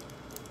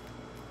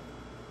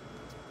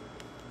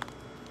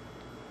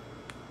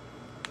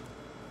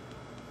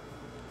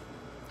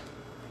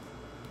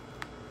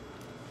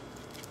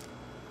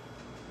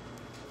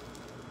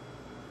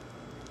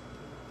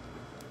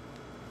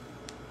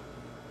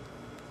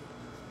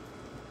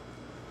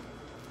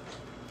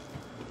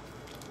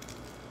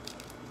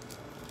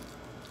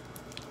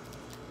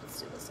 Let's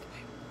do this guy.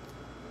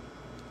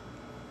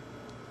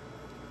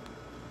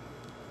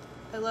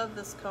 I love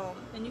this comb,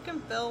 and you can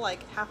fill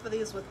like half of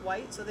these with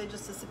white so they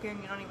just disappear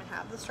and you don't even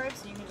have the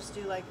stripes, and you can just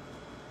do like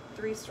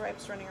 3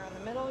 stripes running around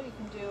the middle. You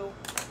can do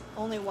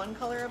only one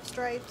color of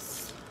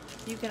stripes.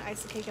 You can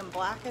ice the cake in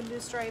black and do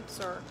stripes,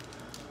 or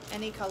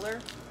any color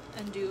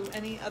and do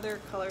any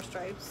other color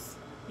stripes.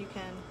 You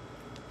can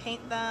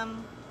paint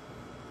them.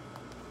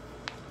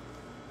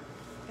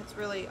 It's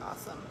really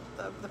awesome.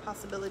 The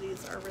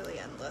possibilities are really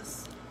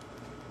endless.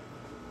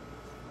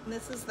 And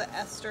this is the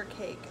Esther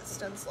Cake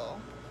stencil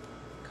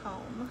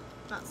comb,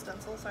 not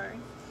stencil, sorry.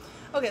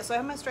 Okay, so I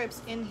have my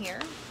stripes in here,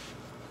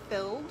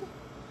 filled.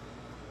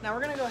 Now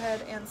we're gonna go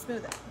ahead and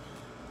smooth it.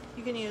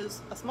 You can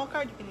use a small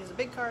card, you can use a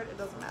big card, it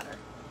doesn't matter.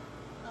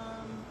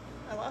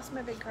 I lost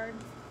my big card.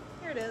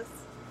 Here it is.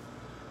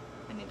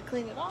 I need to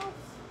clean it off.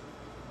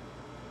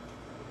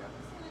 Grab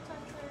the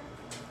sanitizer.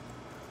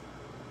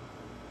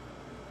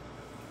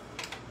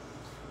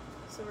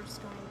 So we're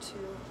just going to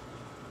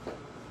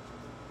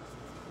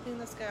clean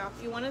this guy off.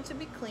 You want it to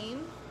be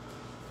clean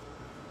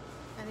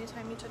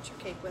anytime you touch your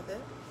cake with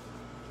it.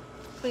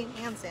 Clean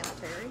and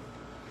sanitary.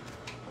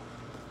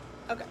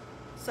 Okay,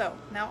 so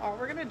now all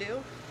we're gonna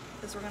do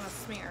is we're gonna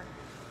smear.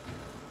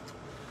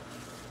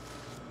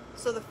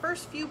 So the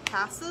first few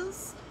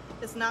passes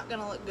is not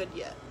gonna look good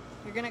yet.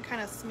 You're gonna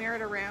kind of smear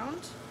it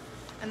around,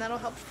 and that'll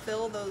help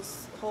fill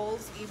those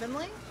holes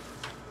evenly.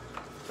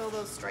 Fill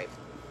those stripe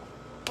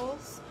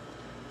holes.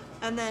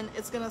 And then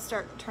it's gonna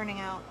start turning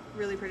out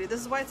really pretty. This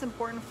is why it's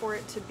important for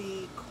it to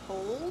be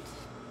cold.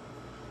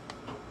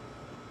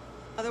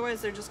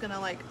 Otherwise they're just gonna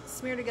like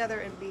smear together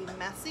and be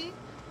messy.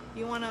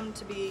 You want them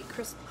to be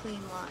crisp,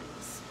 clean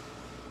lines.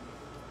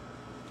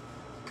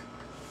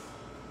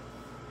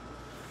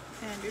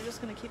 And you're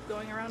just gonna keep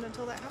going around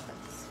until that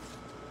happens.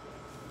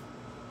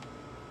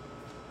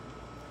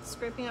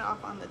 Scraping it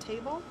off on the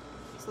table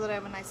so that I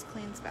have a nice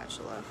clean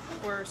spatula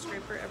or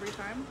scraper every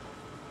time.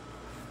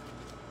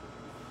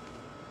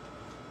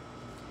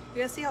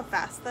 You guys see how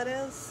fast that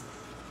is?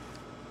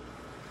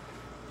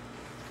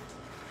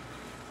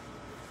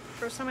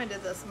 First time I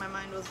did this, my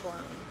mind was blown.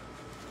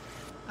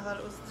 I thought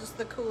it was just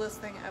the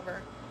coolest thing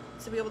ever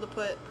to be able to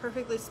put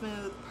perfectly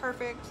smooth,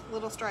 perfect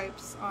little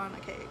stripes on a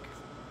cake.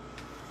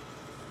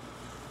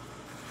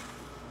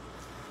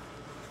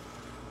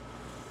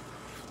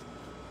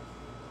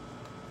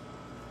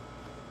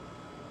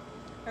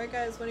 Alright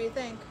guys, what do you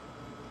think?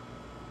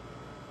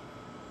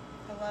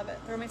 I love it.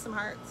 Throw me some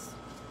hearts.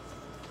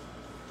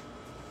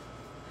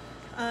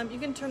 You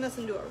can turn this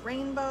into a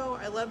rainbow.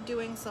 I love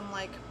doing some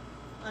like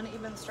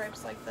uneven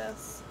stripes like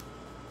this.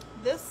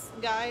 This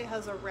guy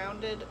has a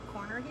rounded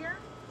corner here.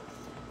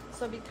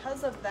 So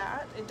because of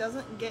that, it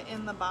doesn't get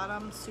in the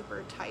bottom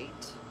super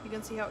tight. You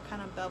can see how it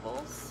kind of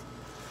bevels.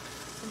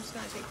 So I'm just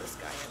gonna take this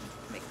guy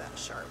and make that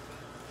sharp.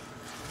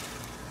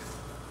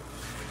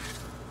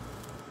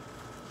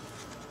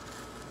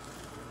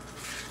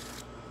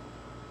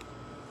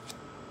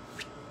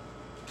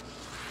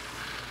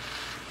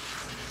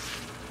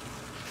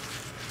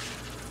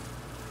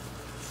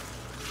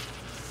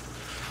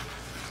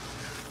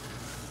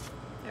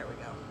 There we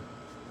go.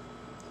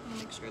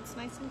 Make sure it's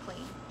nice and clean.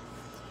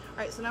 All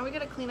right, so now we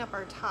gotta clean up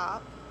our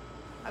top.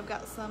 I've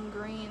got some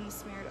green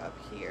smeared up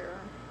here,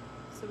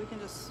 so we can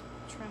just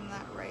trim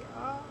that right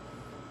off.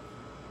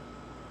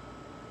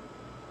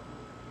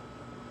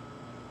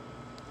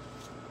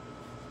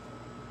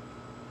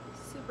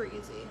 Super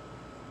easy.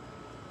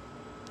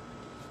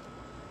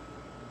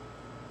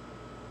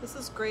 This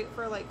is great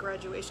for like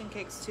graduation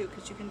cakes too,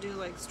 because you can do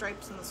like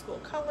stripes in the school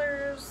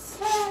colors.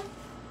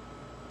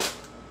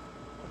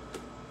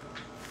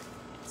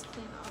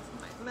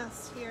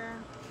 mess here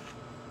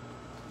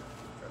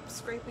from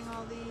scraping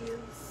all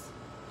these.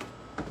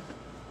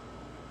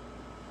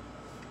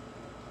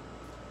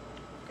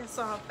 I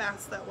saw how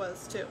fast that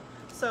was too.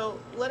 So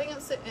letting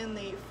it sit in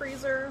the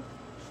freezer,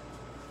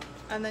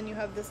 and then you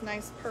have this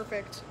nice,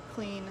 perfect,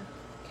 clean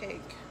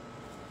cake.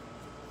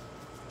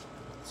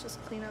 Let's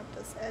just clean up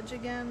this edge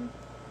again.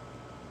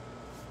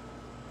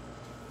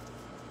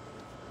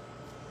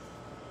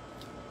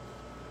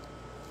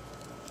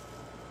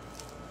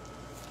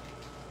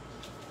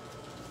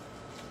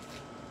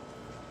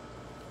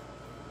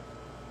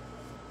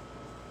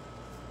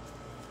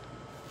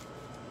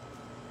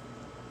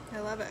 I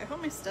love it. I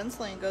hope my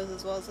stenciling goes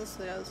as well as this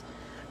goes.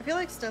 I feel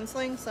like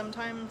stenciling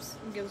sometimes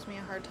gives me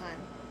a hard time.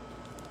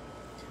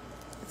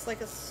 It's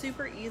like a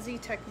super easy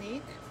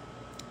technique,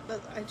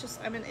 but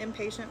I'm an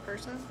impatient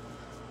person.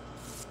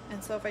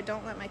 And so if I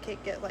don't let my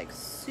cake get like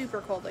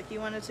super cold, like you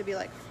want it to be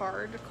like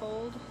hard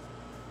cold,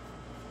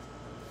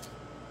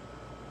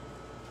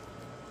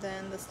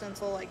 then the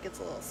stencil like gets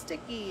a little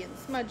sticky and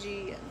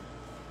smudgy and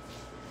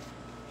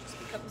just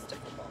becomes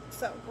difficult.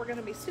 So we're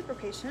gonna be super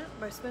patient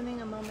by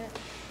spending a moment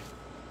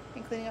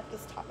and cleaning up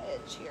this top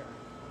edge here.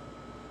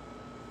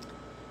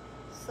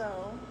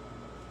 So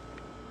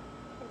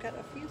I've got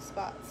a few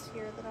spots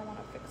here that I want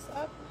to fix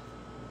up.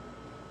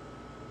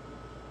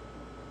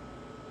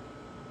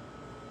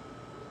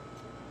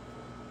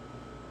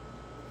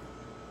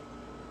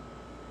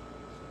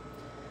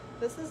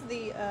 This is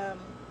the, I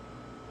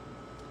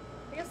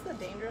guess the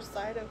dangerous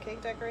side of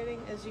cake decorating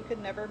is you could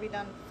never be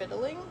done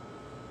fiddling.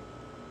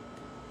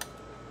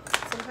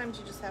 Sometimes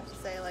you just have to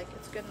say like,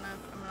 it's good enough,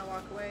 I'm gonna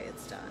walk away,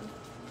 it's done.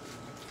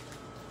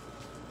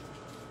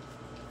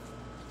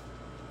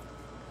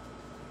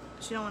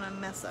 But you don't want to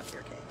mess up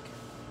your cake.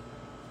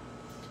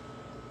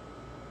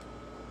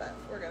 But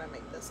we're gonna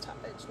make this top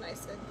edge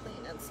nice and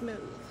clean and smooth.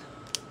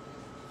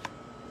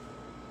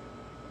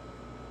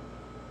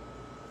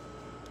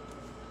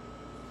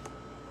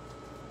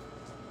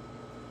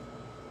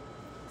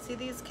 See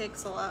these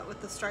cakes a lot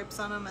with the stripes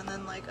on them and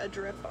then like a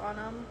drip on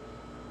them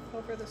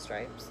over the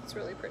stripes. It's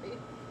really pretty.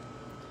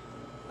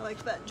 I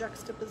like that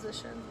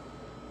juxtaposition.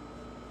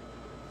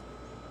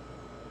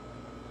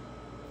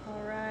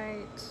 All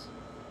right.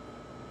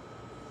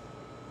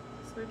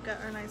 So we've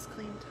got our nice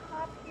clean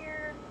top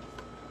here.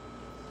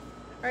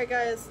 All right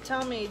guys,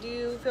 tell me, do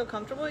you feel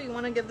comfortable? You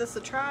want to give this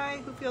a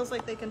try? Who feels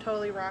like they can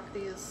totally rock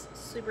these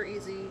super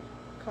easy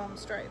comb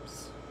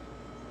stripes?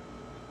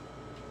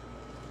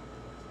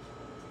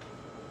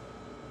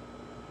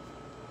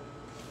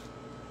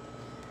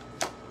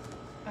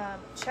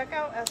 Check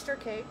out Esther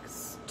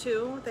Cakes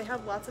too. They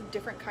have lots of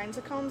different kinds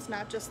of combs,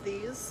 not just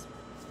these.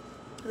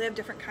 They have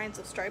different kinds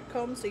of stripe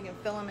combs, so you can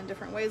fill them in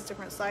different ways,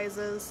 different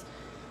sizes.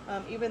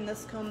 Even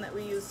this comb that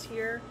we used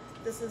here,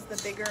 this is the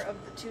bigger of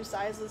the two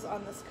sizes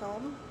on this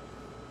comb.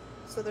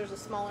 So there's a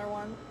smaller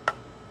one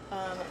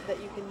that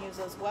you can use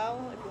as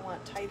well if you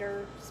want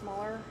tighter,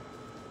 smaller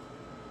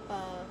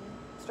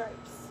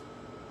stripes.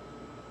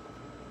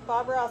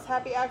 Bob Ross,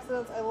 happy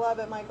accidents. I love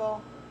it,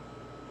 Michael.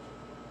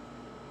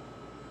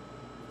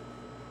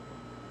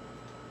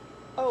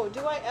 Oh,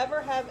 do I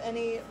ever have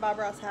any Bob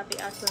Ross happy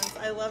accidents?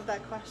 I love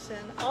that question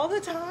all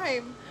the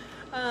time.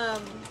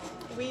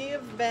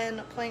 We've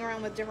been playing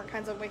around with different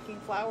kinds of waking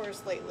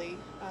flowers lately,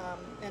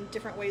 and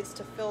different ways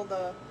to fill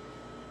the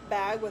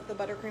bag with the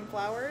buttercream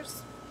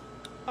flowers.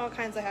 All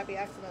kinds of happy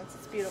accidents.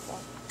 It's beautiful.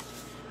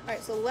 All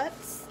right, so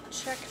let's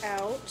check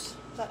out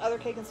that other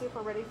cake and see if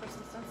we're ready for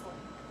some stenciling.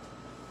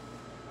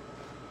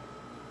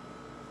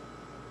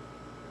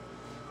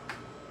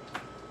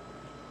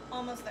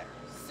 Almost there.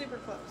 Super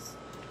close.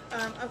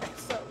 Okay,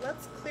 so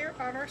let's clear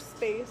out our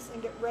space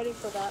and get ready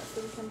for that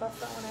so we can bust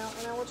that one out,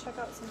 and I will check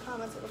out some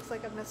comments. It looks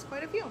like I've missed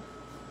quite a few.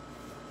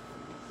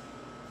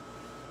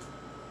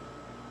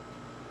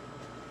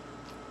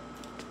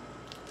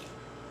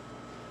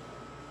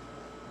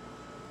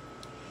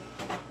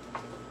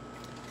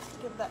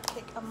 Give that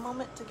cake a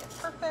moment to get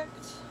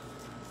perfect.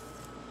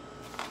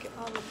 Get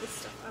all of this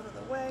stuff out of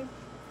the way.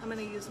 I'm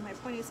going to use my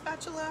pointy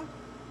spatula.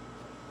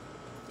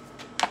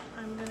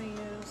 I'm going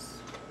to use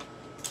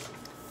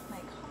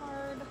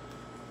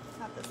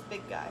not this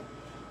big guy.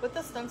 With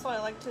the stencil, I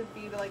like to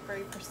be like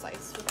very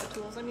precise with the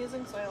tools I'm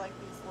using, so I like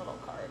these little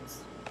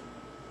cards.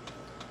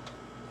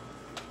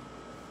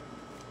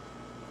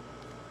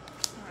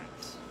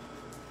 Alright.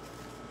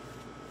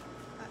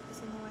 That is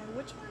in the way.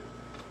 Which one?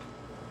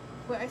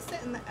 Well, I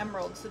sit in the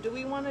emerald, so do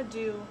we want to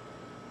do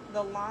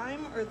the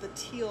lime or the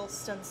teal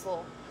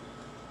stencil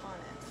on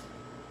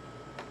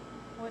it?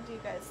 What do you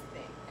guys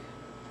think?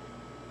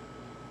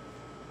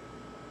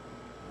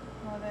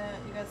 Love it.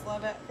 You guys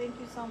love it. Thank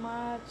you so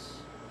much.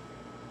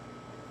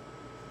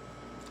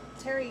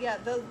 Terry, yeah,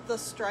 the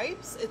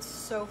stripes, it's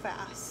so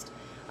fast.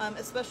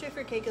 Especially if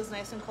your cake is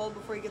nice and cold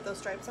before you get those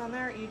stripes on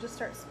there. You just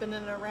start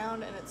spinning it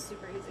around and it's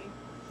super easy.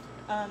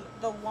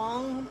 The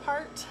long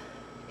part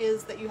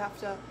is that you have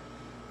to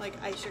like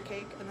ice your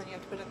cake and then you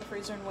have to put it in the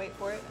freezer and wait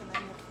for it and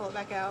then you have to pull it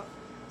back out.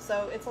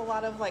 So it's a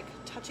lot of like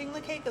touching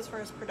the cake as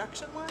far as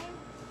production line,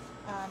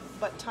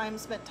 but time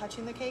spent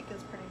touching the cake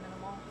is pretty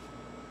minimal.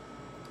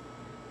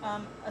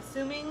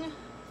 assuming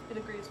it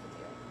agrees with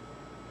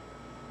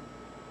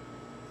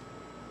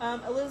you.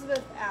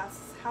 Elizabeth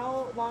asks,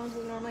 how long does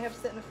it normally have to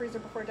sit in the freezer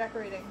before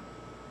decorating?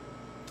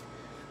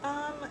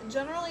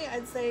 Generally,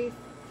 I'd say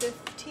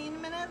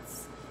 15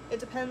 minutes. It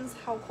depends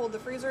how cold the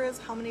freezer is,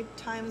 how many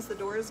times the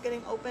door is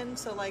getting opened.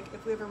 So like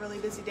if we have a really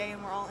busy day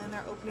and we're all in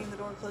there opening the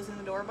door, closing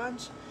the door a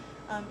bunch,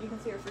 you can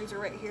see our freezer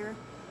right here,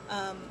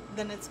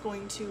 then it's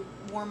going to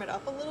warm it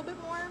up a little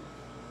bit more.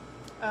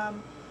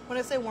 When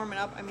I say warm it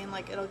up, I mean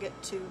like it'll get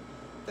to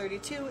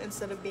 32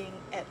 instead of being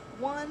at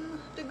 1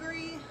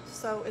 degree.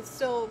 So it's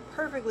still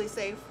perfectly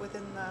safe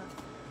within the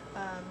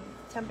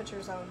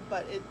temperature zone,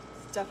 but it's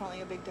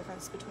definitely a big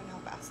difference between how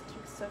fast it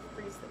takes to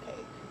freeze the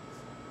cake.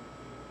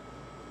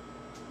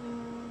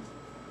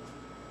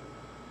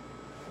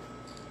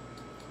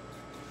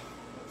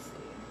 Let's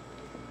see.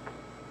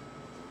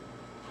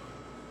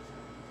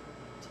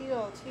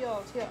 Teal.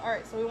 All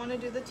right, so we want to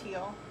do the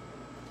teal.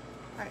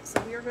 All right, so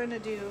we are going to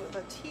do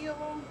the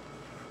teal,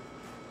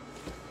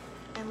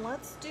 and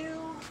let's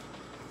do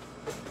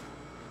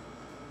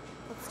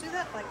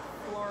that like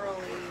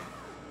florally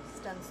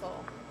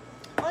stencil.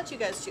 I'll let you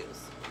guys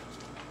choose.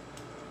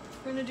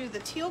 We're going to do the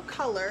teal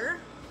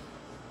color.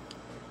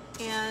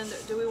 And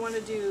do we want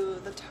to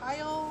do the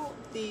tile,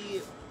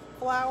 the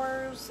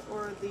flowers,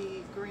 or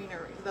the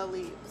greenery, the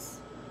leaves?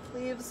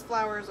 Leaves,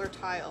 flowers, or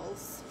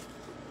tiles?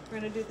 We're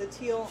going to do the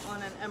teal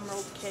on an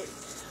emerald cake.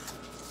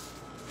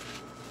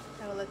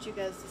 I will let you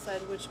guys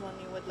decide which one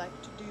you would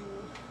like to do.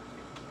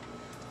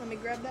 Let me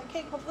grab that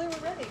cake. Hopefully we're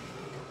ready.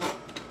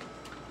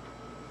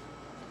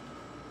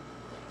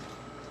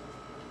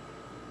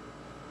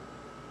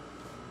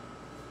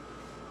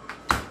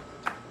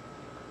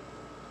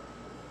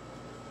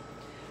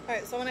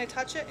 Alright, so when I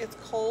touch it, it's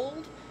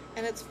cold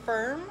and it's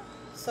firm,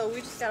 so we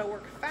just gotta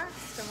work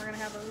fast and we're gonna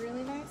have a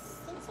really nice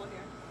stencil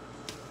here.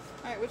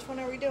 Alright, which one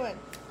are we doing?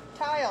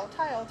 Tile.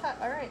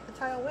 Alright, the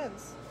tile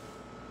wins.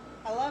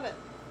 I love it.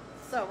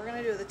 So we're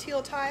gonna do the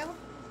teal tile.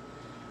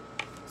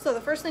 So the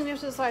first thing we have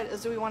to decide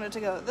is, do we want it to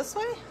go this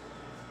way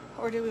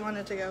or do we want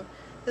it to go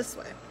this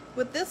way?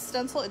 With this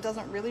stencil, it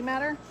doesn't really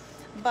matter,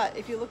 but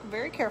if you look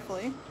very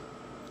carefully,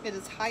 it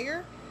is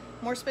higher,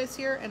 more space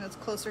here, and it's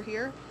closer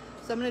here.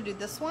 So I'm gonna do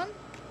this one,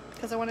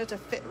 because I want it to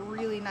fit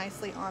really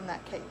nicely on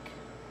that cake.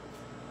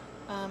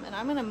 And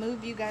I'm gonna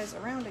move you guys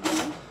around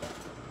again.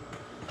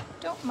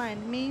 Don't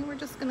mind me, we're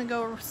just gonna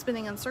go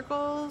spinning in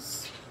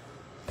circles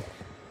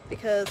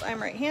because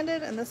I'm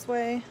right-handed, and this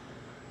way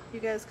you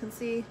guys can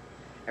see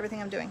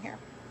everything I'm doing here.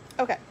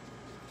 Okay,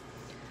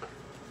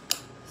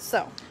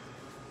 so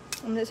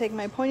I'm gonna take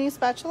my pointy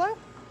spatula.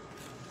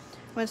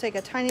 I'm gonna take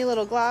a tiny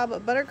little glob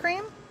of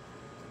buttercream.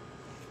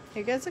 Are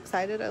you guys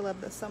excited? I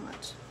love this so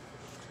much.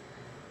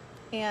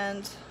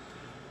 And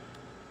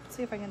let's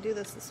see if I can do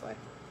this way.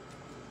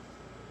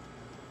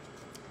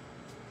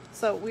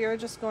 So we are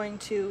just going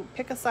to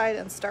pick a side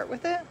and start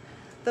with it.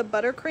 The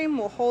buttercream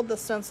will hold the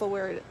stencil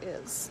where it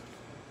is.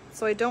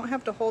 So I don't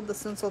have to hold the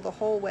stencil the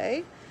whole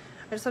way.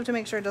 I just have to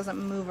make sure it doesn't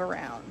move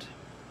around.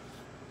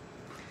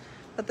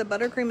 But the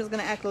buttercream is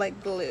going to act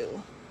like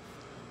glue.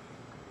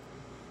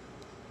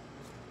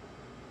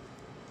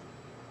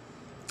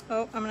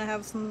 Oh, I'm going to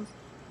have some...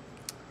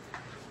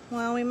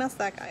 Well, we messed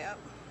that guy up.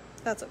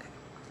 That's okay.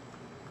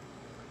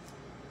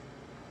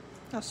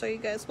 I'll show you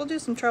guys. We'll do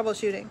some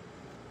troubleshooting.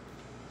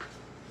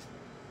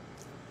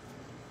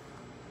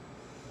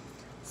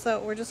 So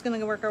we're just going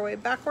to work our way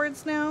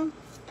backwards now.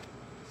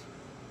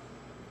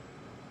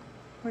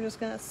 We're just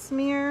going to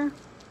smear.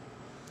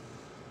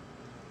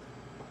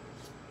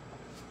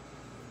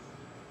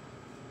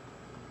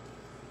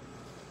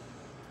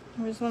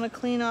 We just want to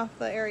clean off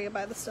the area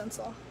by the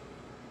stencil.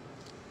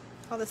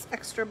 All this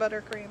extra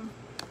buttercream.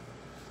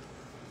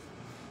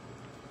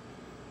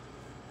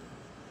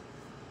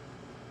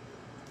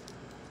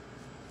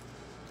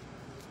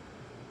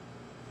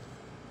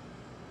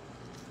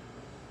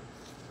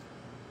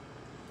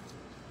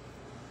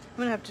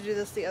 I'm gonna have to do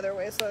this the other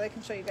way so that I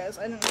can show you guys.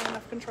 I didn't have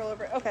enough control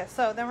over it. Okay,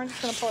 so then we're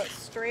just gonna pull it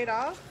straight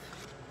off.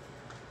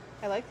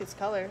 I like these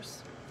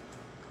colors.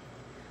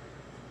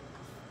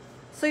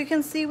 So you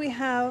can see we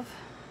have,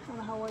 I don't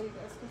know how well you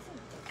guys can see.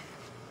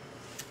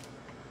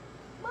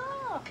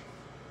 Ah!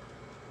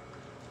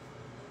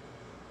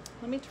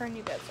 Let me turn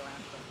you guys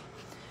around.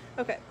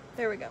 Okay,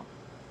 there we go.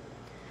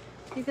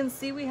 You can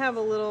see we have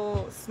a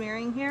little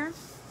smearing here.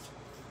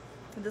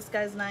 This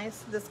guy's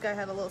nice. This guy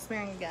had a little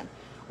smearing again.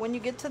 When you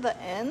get to the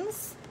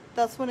ends,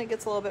 that's when it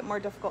gets a little bit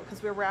more difficult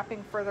because we're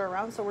wrapping further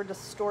around, so we're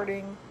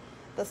distorting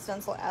the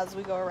stencil as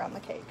we go around the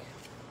cake.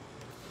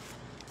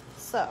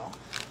 So,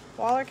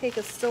 while our cake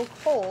is still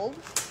cold,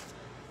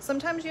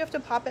 sometimes you have to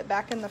pop it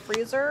back in the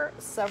freezer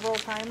several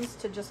times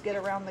to just get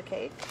around the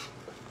cake.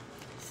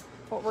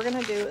 What we're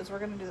gonna do is we're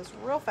gonna do this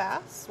real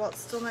fast while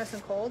it's still nice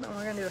and cold, and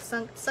we're gonna do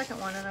a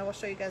second one, and I will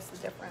show you guys the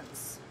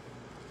difference.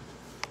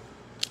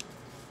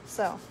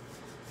 So,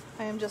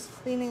 I am just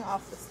cleaning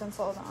off the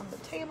stencils on the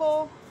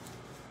table.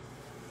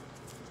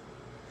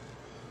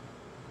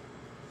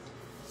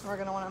 We're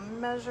going to want to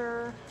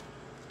measure.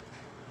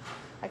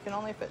 I can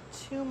only fit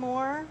 2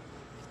 more.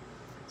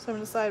 So I'm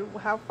gonna decide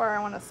how far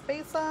I want to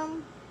space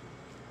them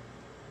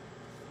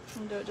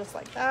and do it just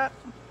like that.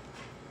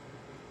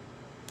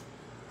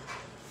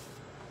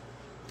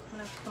 I'm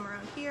gonna have to come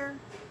around here.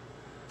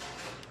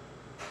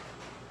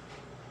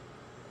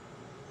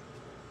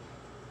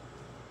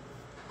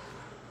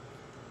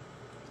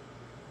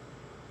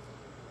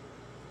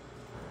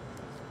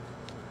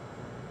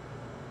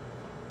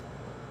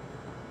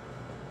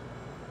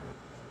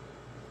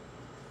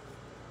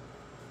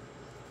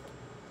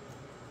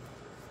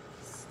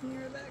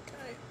 Smear that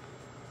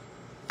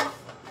guy.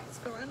 Let's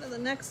go on to the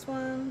next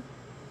one.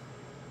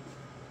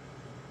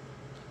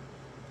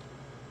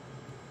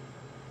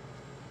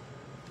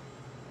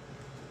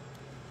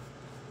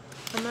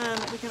 And then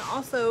we can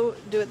also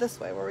do it this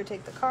way, where we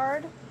take the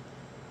card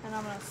and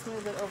I'm going to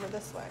smooth it over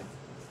this way.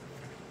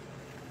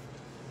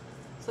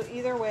 So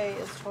either way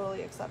is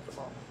totally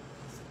acceptable.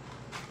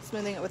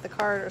 Smoothing it with the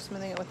card or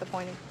smoothing it with the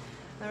pointing.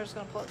 And we're just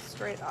going to pull it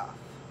straight off.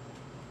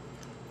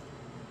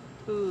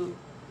 Ooh,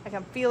 I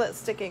can feel it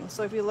sticking.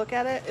 So if you look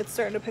at it, it's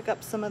starting to pick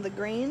up some of the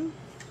green.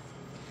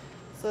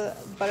 So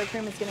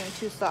buttercream is getting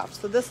too soft.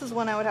 So this is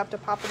when I would have to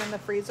pop it in the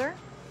freezer.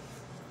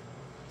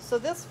 So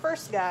this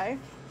first guy,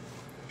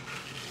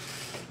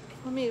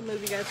 let me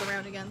move you guys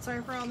around again.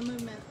 Sorry for all the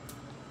movement.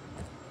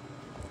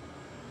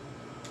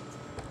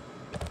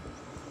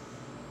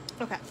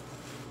 Okay,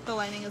 the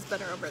lining is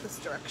better over this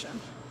direction.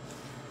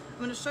 I'm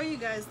going to show you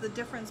guys the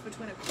difference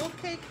between a cold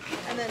cake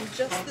and then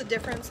just the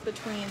difference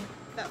between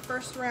that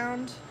first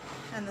round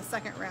and the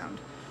second round.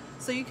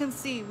 So you can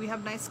see we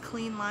have nice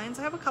clean lines.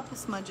 I have a couple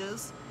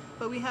smudges,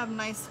 but we have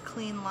nice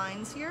clean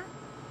lines here.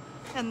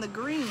 And the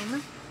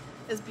green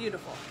is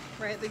beautiful,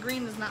 right? The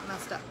green is not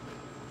messed up.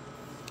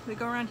 We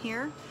go around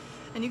here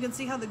and you can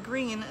see how the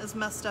green is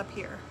messed up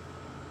here.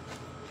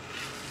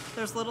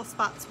 There's little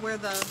spots where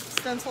the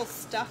stencil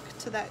stuck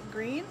to that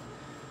green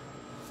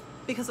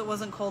because it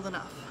wasn't cold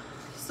enough.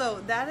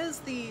 So that is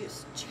the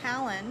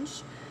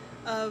challenge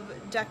of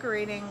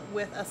decorating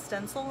with a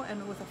stencil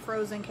and with a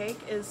frozen cake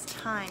is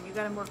time. You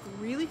gotta work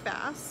really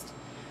fast.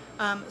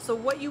 So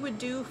what you would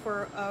do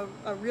for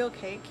a real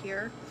cake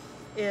here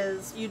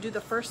is you do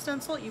the first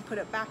stencil, you put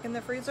it back in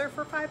the freezer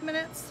for 5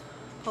 minutes,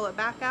 pull it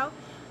back out,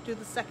 do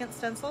the second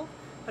stencil,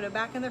 put it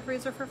back in the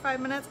freezer for 5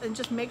 minutes, and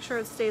just make sure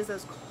it stays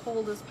as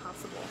cold as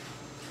possible.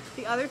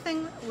 The other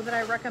thing that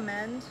I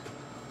recommend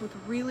with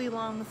really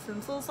long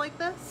stencils like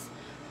this,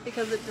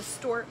 because it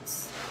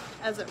distorts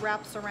as it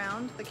wraps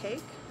around the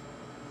cake,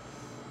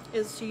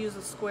 is to use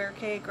a square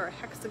cake or a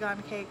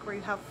hexagon cake where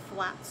you have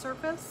flat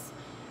surface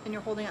and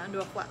you're holding it onto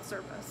a flat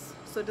surface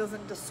so it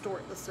doesn't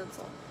distort the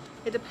stencil.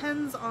 It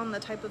depends on the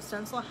type of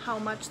stencil how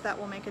much that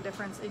will make a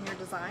difference in your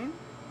design.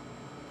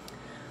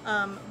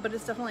 But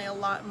it's definitely a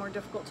lot more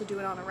difficult to do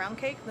it on a round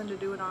cake than to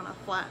do it on a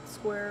flat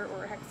square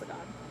or a hexagon.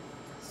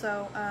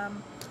 So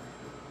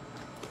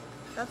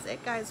that's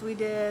it, guys. We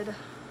did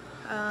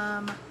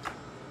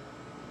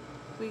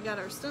we got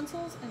our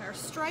stencils and our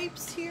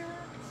stripes here.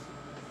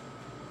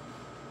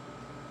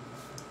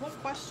 What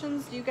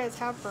questions do you guys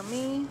have for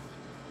me?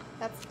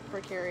 That's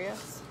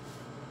precarious.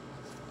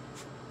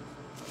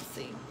 Let's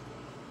see.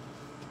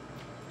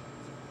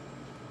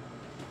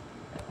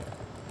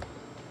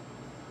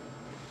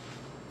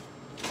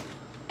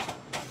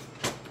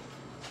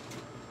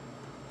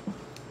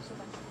 There's a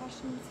bunch of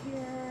questions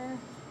here.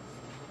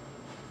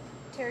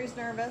 Terry's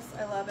nervous.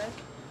 I love it.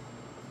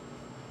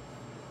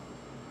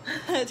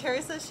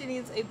 Terry says she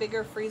needs a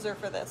bigger freezer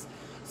for this.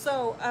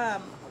 So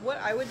what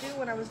I would do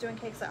when I was doing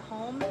cakes at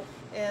home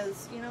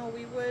is, you know,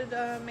 we would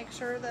make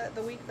sure that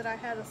the week that I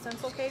had a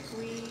stencil cake,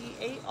 we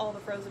ate all the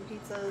frozen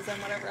pizzas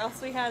and whatever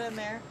else we had in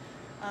there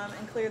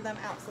and cleared them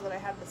out so that I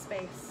had the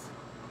space.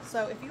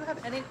 So if you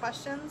have any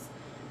questions,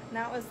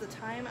 now is the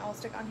time. I will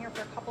stick on here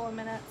for a couple of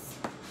minutes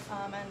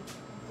and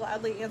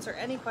gladly answer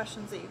any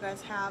questions that you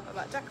guys have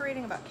about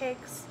decorating, about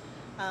cakes,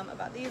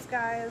 about these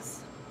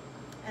guys.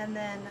 And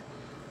then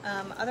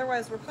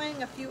otherwise, we're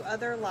playing a few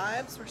other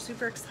lives we're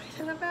super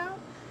excited about.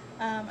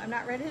 I'm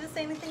not ready to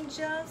say anything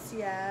just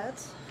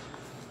yet.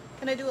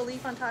 Can I do a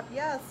leaf on top?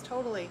 Yes,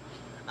 totally.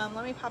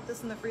 Let me pop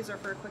this in the freezer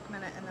for a quick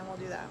minute and then we'll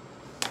do that.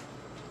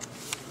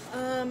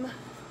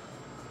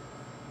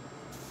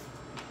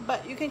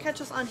 But you can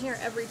catch us on here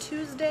every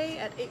Tuesday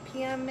at 8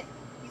 p.m.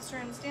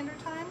 Eastern Standard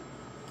Time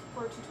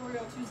for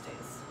Tutorial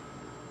Tuesdays.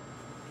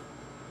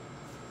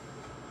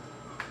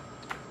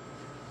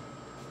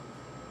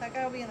 That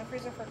guy will be in the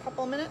freezer for a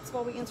couple of minutes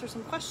while we answer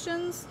some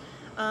questions,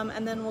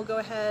 and then we'll go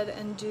ahead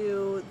and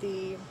do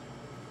the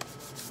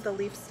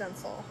leaf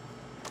stencil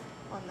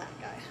on that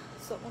guy.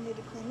 So we'll need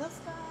to clean this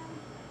guy.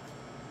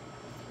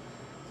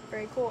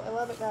 Very cool. I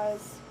love it,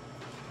 guys.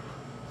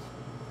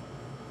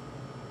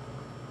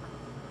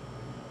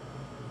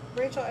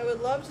 Rachel, I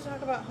would love to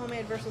talk about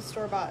homemade versus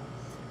store-bought.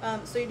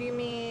 So do you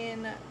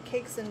mean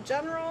cakes in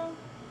general,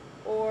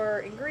 or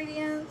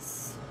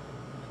ingredients,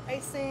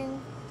 icing?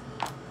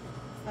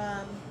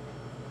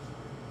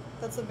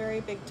 That's a very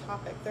big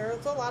topic.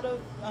 There's a lot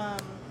of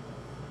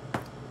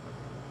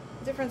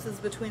differences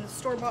between the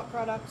store-bought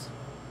product,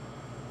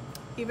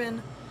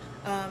 even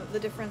the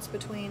difference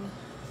between,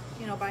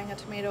 you know, buying a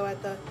tomato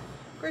at the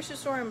grocery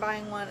store and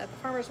buying one at the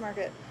farmer's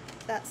market,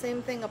 that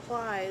same thing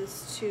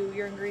applies to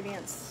your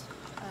ingredients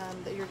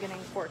that you're getting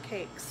for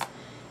cakes.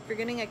 If you're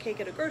getting a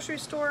cake at a grocery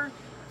store,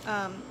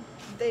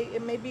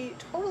 it may be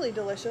totally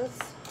delicious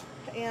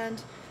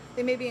and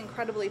they may be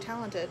incredibly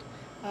talented,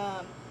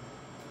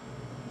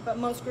 but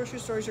most grocery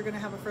stores you're going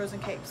to have a frozen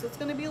cake, so it's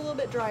going to be a little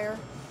bit drier.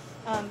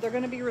 They're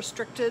going to be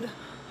restricted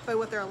by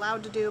what they're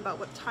allowed to do, about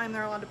what time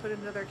they're allowed to put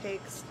into their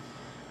cakes,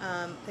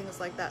 things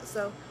like that.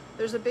 So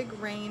there's a big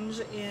range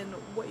in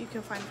what you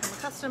can find from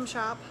a custom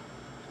shop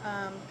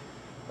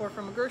or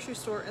from a grocery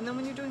store, and then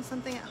when you're doing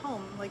something at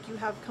home, like, you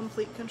have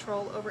complete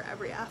control over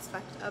every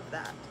aspect of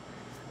that.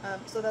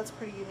 So that's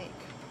pretty unique.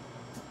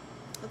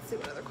 Let's see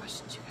what other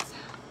questions you guys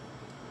have.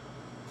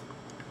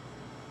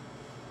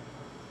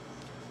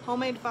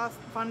 Homemade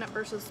fondant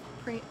versus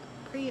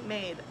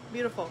pre-made.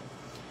 Beautiful.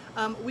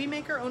 We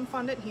make our own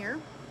fondant here.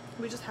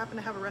 We just happen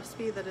to have a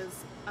recipe that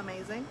is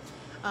amazing.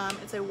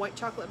 It's a white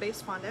chocolate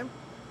based fondant.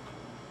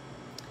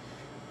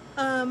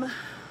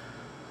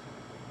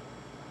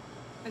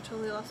 I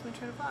totally lost my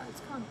train of thought. It's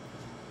gone.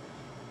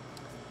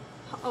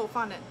 Oh,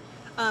 fondant.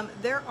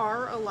 There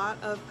are a lot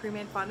of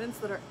pre-made fondants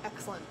that are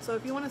excellent. So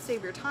if you want to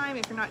save your time,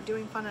 if you're not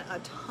doing fondant a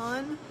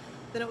ton,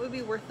 then it would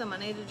be worth the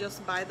money to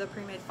just buy the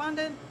pre-made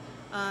fondant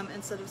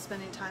instead of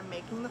spending time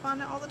making the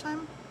fondant all the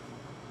time.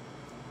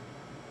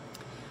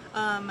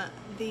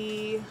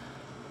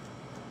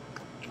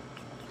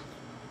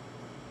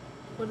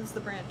 What is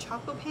the brand?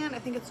 Choco Pan, I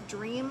think it's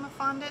Dream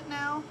Fondant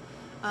now,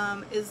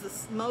 is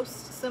the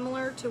most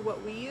similar to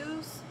what we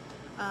use.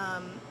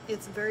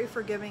 It's very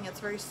forgiving, it's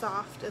very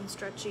soft and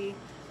stretchy,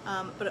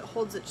 but it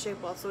holds its shape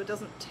well, so it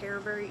doesn't tear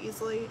very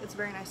easily. It's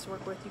very nice to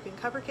work with. You can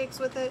cover cakes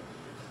with it,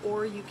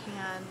 or you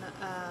can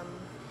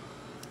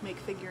make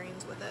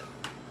figurines with it.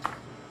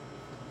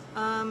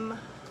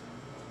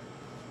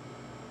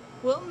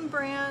 Wilton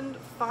brand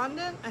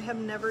fondant I have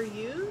never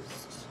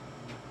used.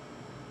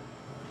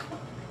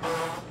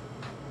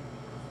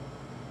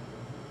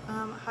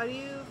 How do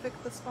you fix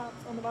the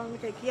spots on the bottom of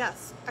the cake?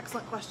 Yes,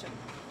 excellent question.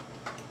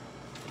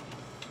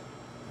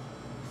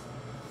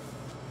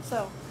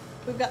 So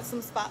we've got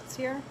some spots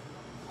here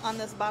on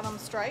this bottom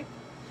stripe.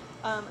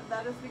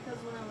 That is because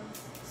when I was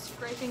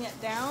scraping it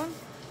down,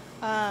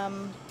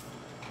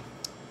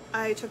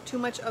 I took too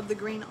much of the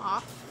green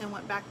off and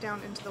went back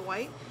down into the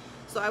white.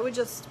 So I would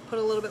just put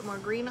a little bit more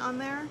green on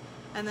there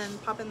and then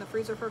pop it in the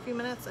freezer for a few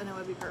minutes and it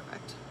would be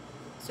perfect.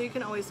 So you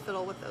can always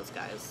fiddle with those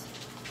guys.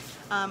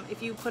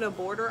 If you put a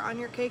border on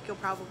your cake, you'll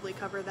probably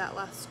cover that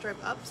last strip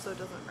up, so it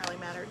doesn't really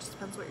matter. It just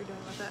depends what you're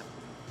doing with it.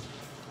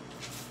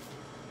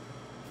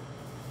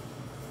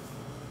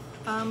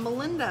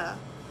 Melinda,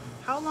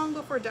 how long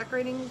before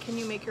decorating can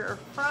you make your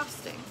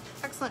frosting?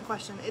 Excellent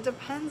question. It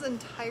depends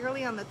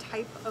entirely on the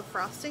type of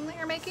frosting that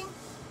you're making.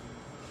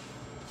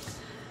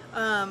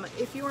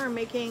 If you are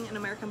making an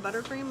American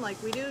buttercream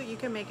like we do, you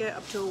can make it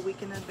up to a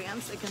week in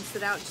advance. It can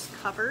sit out just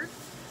covered,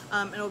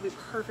 and it'll be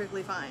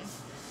perfectly fine.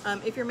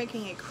 If you're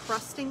making a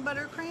crusting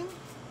buttercream,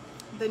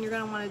 then you're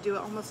going to want to do it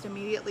almost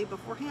immediately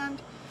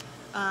beforehand,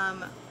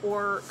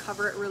 or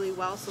cover it really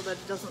well so that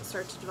it doesn't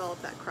start to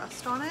develop that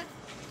crust on it.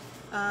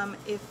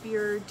 If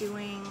you're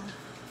doing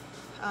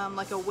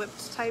like a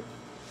whipped type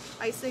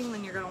icing,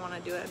 then you're going to want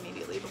to do it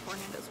immediately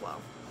beforehand as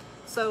well.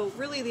 So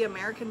really the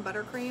American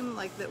buttercream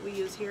like that we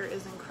use here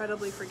is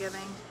incredibly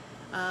forgiving.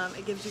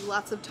 It gives you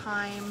lots of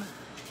time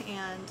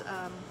and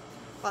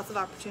lots of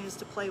opportunities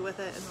to play with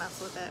it and mess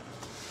with it.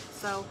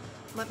 So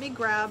let me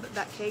grab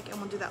that cake and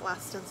we'll do that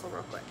last stencil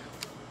real quick.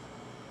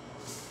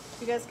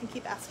 You guys can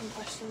keep asking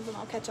questions and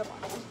I'll catch up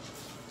on them.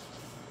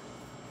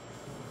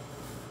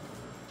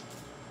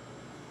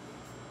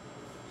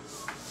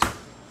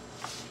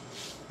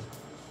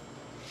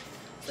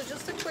 So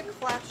just a quick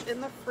flash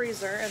in the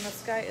freezer and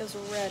this guy is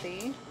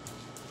ready.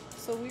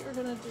 So we are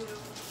gonna do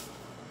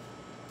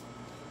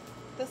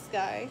this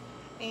guy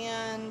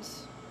and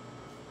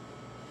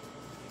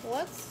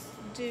let's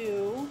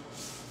do,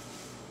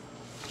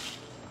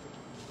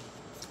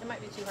 it might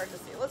be too hard to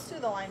see. Let's do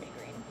the limey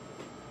green.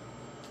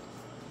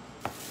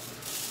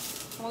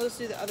 And we'll just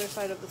do the other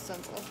side of the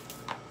stencil.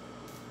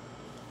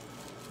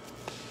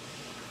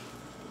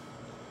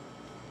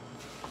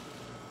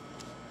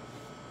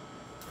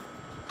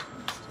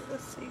 Let's do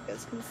this so you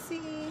guys can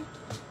see.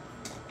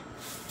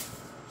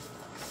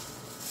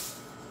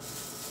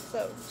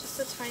 So just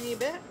a tiny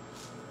bit.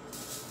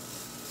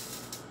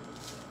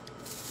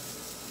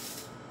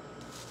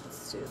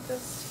 Let's do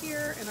this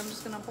here, and I'm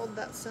just going to hold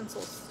that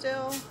stencil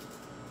still.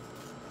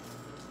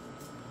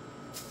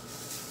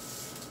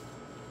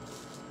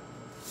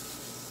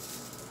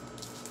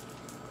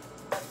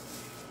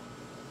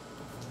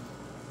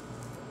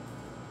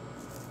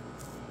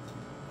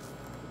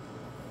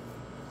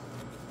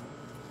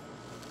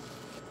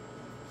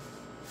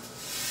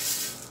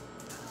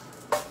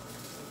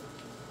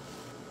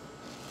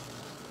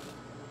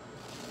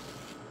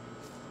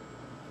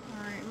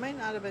 Might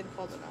not have been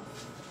cold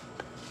enough.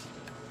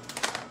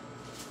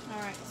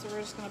 Alright, so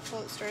we're just going to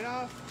pull it straight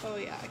off. Oh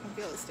yeah, I can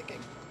feel it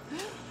sticking.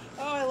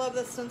 Oh, I love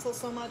this stencil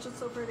so much. It's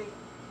so pretty.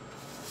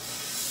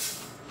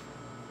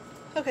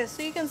 Okay,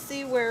 so you can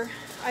see where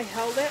I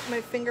held it,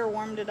 my finger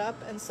warmed it up,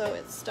 and so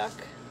it stuck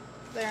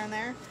there and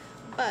there.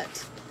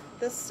 But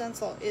this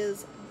stencil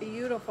is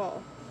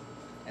beautiful.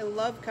 I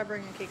love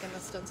covering a cake in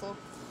this stencil.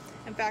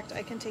 In fact,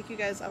 I can take you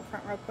guys up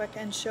front real quick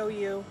and show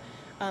you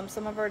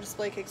some of our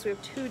display cakes. We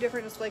have 2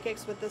 different display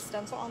cakes with this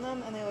stencil on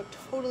them, and they look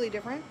totally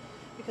different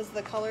because of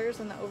the colors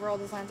and the overall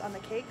designs on the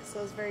cake.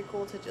 So it's very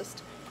cool to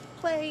just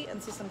play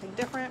and see something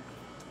different.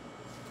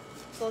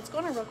 So let's go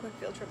on a real quick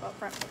field trip up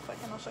front real quick,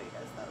 and I'll show you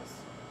guys those.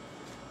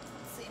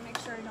 Let's see, make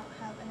sure I don't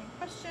have any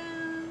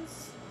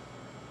questions.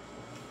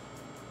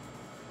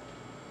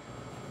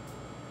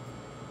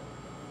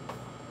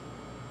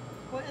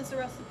 What is the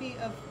recipe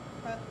of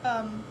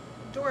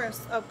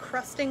Doris, of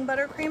crusting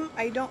buttercream?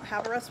 I don't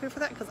have a recipe for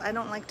that because I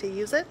don't like to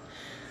use it.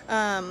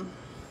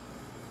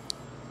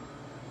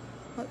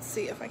 Let's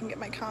see if I can get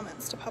my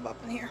comments to pop up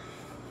in here.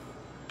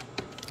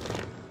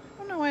 I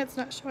don't know why it's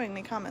not showing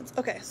me comments.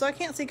 Okay, so I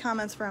can't see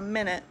comments for a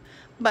minute,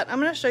 but I'm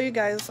going to show you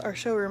guys our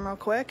showroom real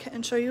quick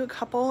and show you a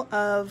couple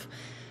of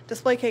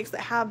display cakes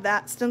that have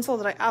that stencil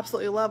that I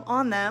absolutely love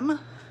on them.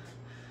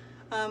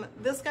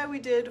 This guy we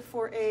did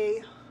for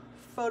a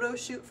photo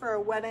shoot for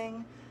a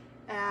wedding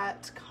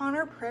at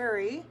Connor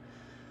Prairie,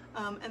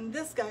 and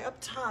this guy up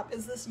top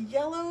is this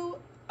yellow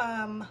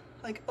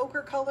like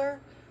ochre color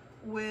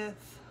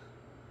with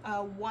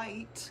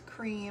white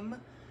cream,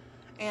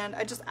 and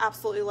I just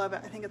absolutely love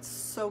it. I think it's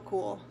so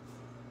cool,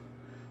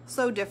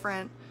 so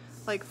different,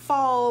 like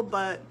fall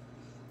but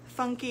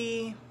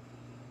funky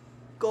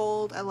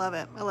gold. I love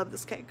it. I love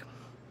this cake.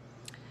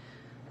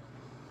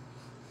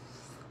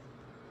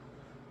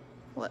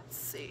 Let's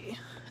see,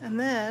 and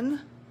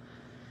then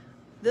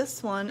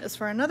this one is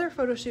for another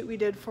photo shoot we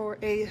did for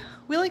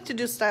we like to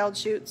do styled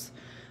shoots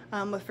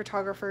with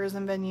photographers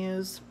and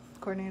venues,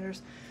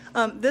 coordinators.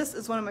 This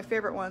is one of my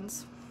favorite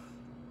ones.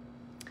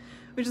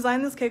 We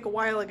designed this cake a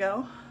while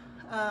ago,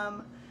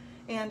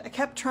 and I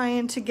kept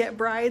trying to get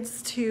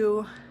brides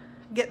to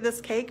get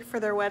this cake for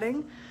their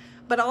wedding,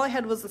 but all I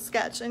had was a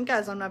sketch, and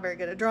guys, I'm not very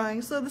good at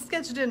drawing, so the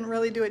sketch didn't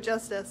really do it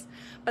justice.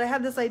 But I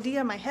had this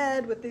idea in my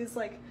head with these,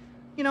 like,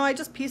 you know, I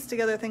just pieced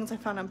together things I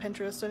found on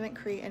Pinterest, so I didn't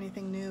create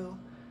anything new.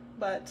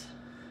 But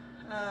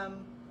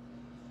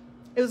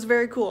it was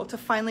very cool to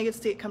finally get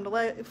to see it come to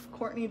life.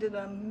 Courtney did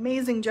an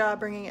amazing job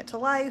bringing it to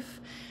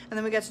life, and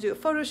then we got to do a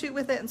photo shoot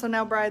with it, and so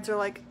now brides are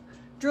like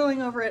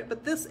drooling over it.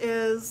 But this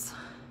is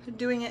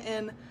doing it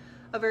in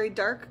a very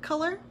dark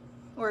color,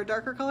 or a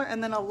darker color,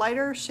 and then a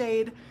lighter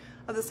shade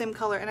of the same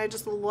color, and I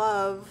just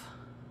love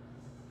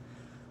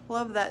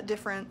that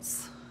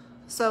difference.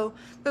 So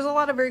there's a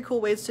lot of very cool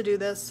ways to do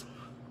this.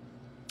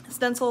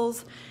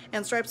 Stencils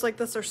and stripes like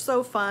this are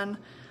so fun.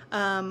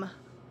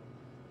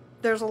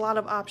 There's a lot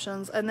of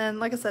options, and then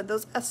like I said,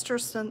 those Ester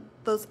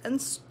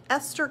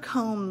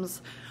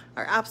combs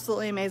are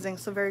absolutely amazing,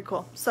 so very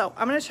cool. So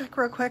I'm gonna check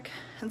real quick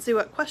and see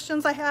what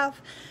questions I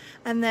have,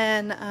 and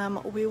then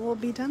we will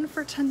be done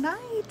for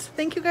tonight.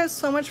 Thank you guys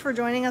so much for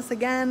joining us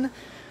again.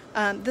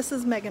 This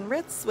is Megan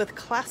Ritz with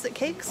Classic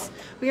Cakes.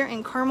 We are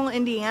in Carmel,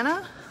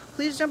 Indiana.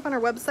 Please jump on our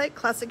website,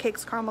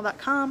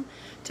 classiccakescarmel.com.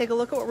 Take a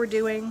look at what we're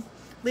doing.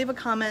 Leave a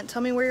comment.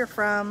 Tell me where you're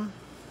from.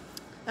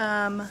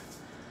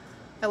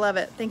 I love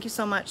it. Thank you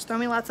so much. Throw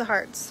me lots of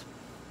hearts.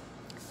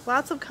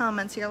 Lots of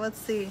comments here. Let's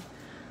see.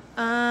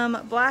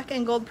 Black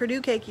and gold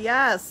Purdue cake.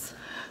 Yes.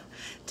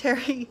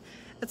 Terry,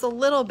 it's a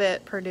little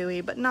bit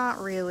Purdue-y, but not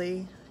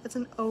really. It's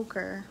an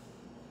ochre.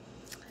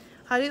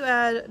 How do you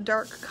add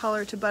dark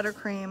color to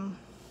buttercream?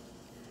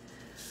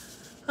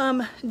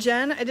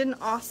 Jen, I did an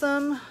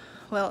awesome,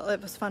 well,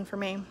 it was fun for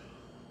me,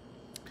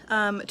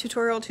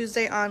 tutorial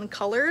Tuesday on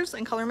colors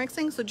and color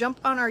mixing. So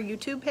jump on our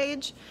YouTube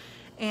page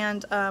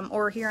and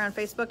or here on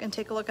Facebook and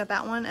take a look at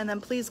that one, and then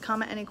please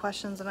comment any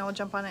questions and I will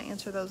jump on and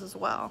answer those as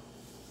well.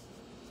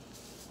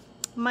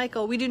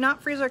 Michael, we do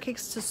not freeze our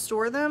cakes to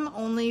store them,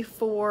 only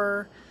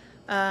for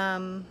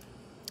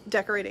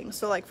decorating.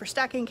 So like for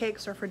stacking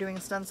cakes or for doing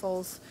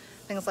stencils,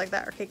 things like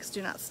that, our cakes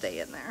do not stay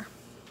in there.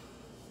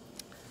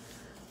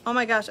 Oh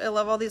my gosh, I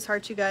love all these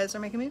hearts, you guys. They're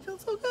making me feel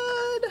so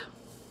good.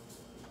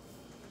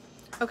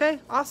 Okay,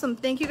 awesome.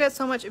 Thank you guys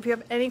so much. If you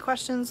have any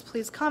questions,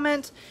 please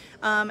comment,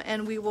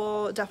 and we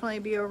will definitely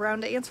be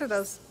around to answer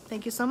those.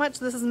 Thank you so much.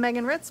 This is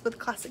Megan Ritz with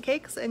Classic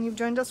Cakes, and you've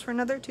joined us for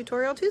another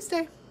Tutorial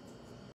Tuesday.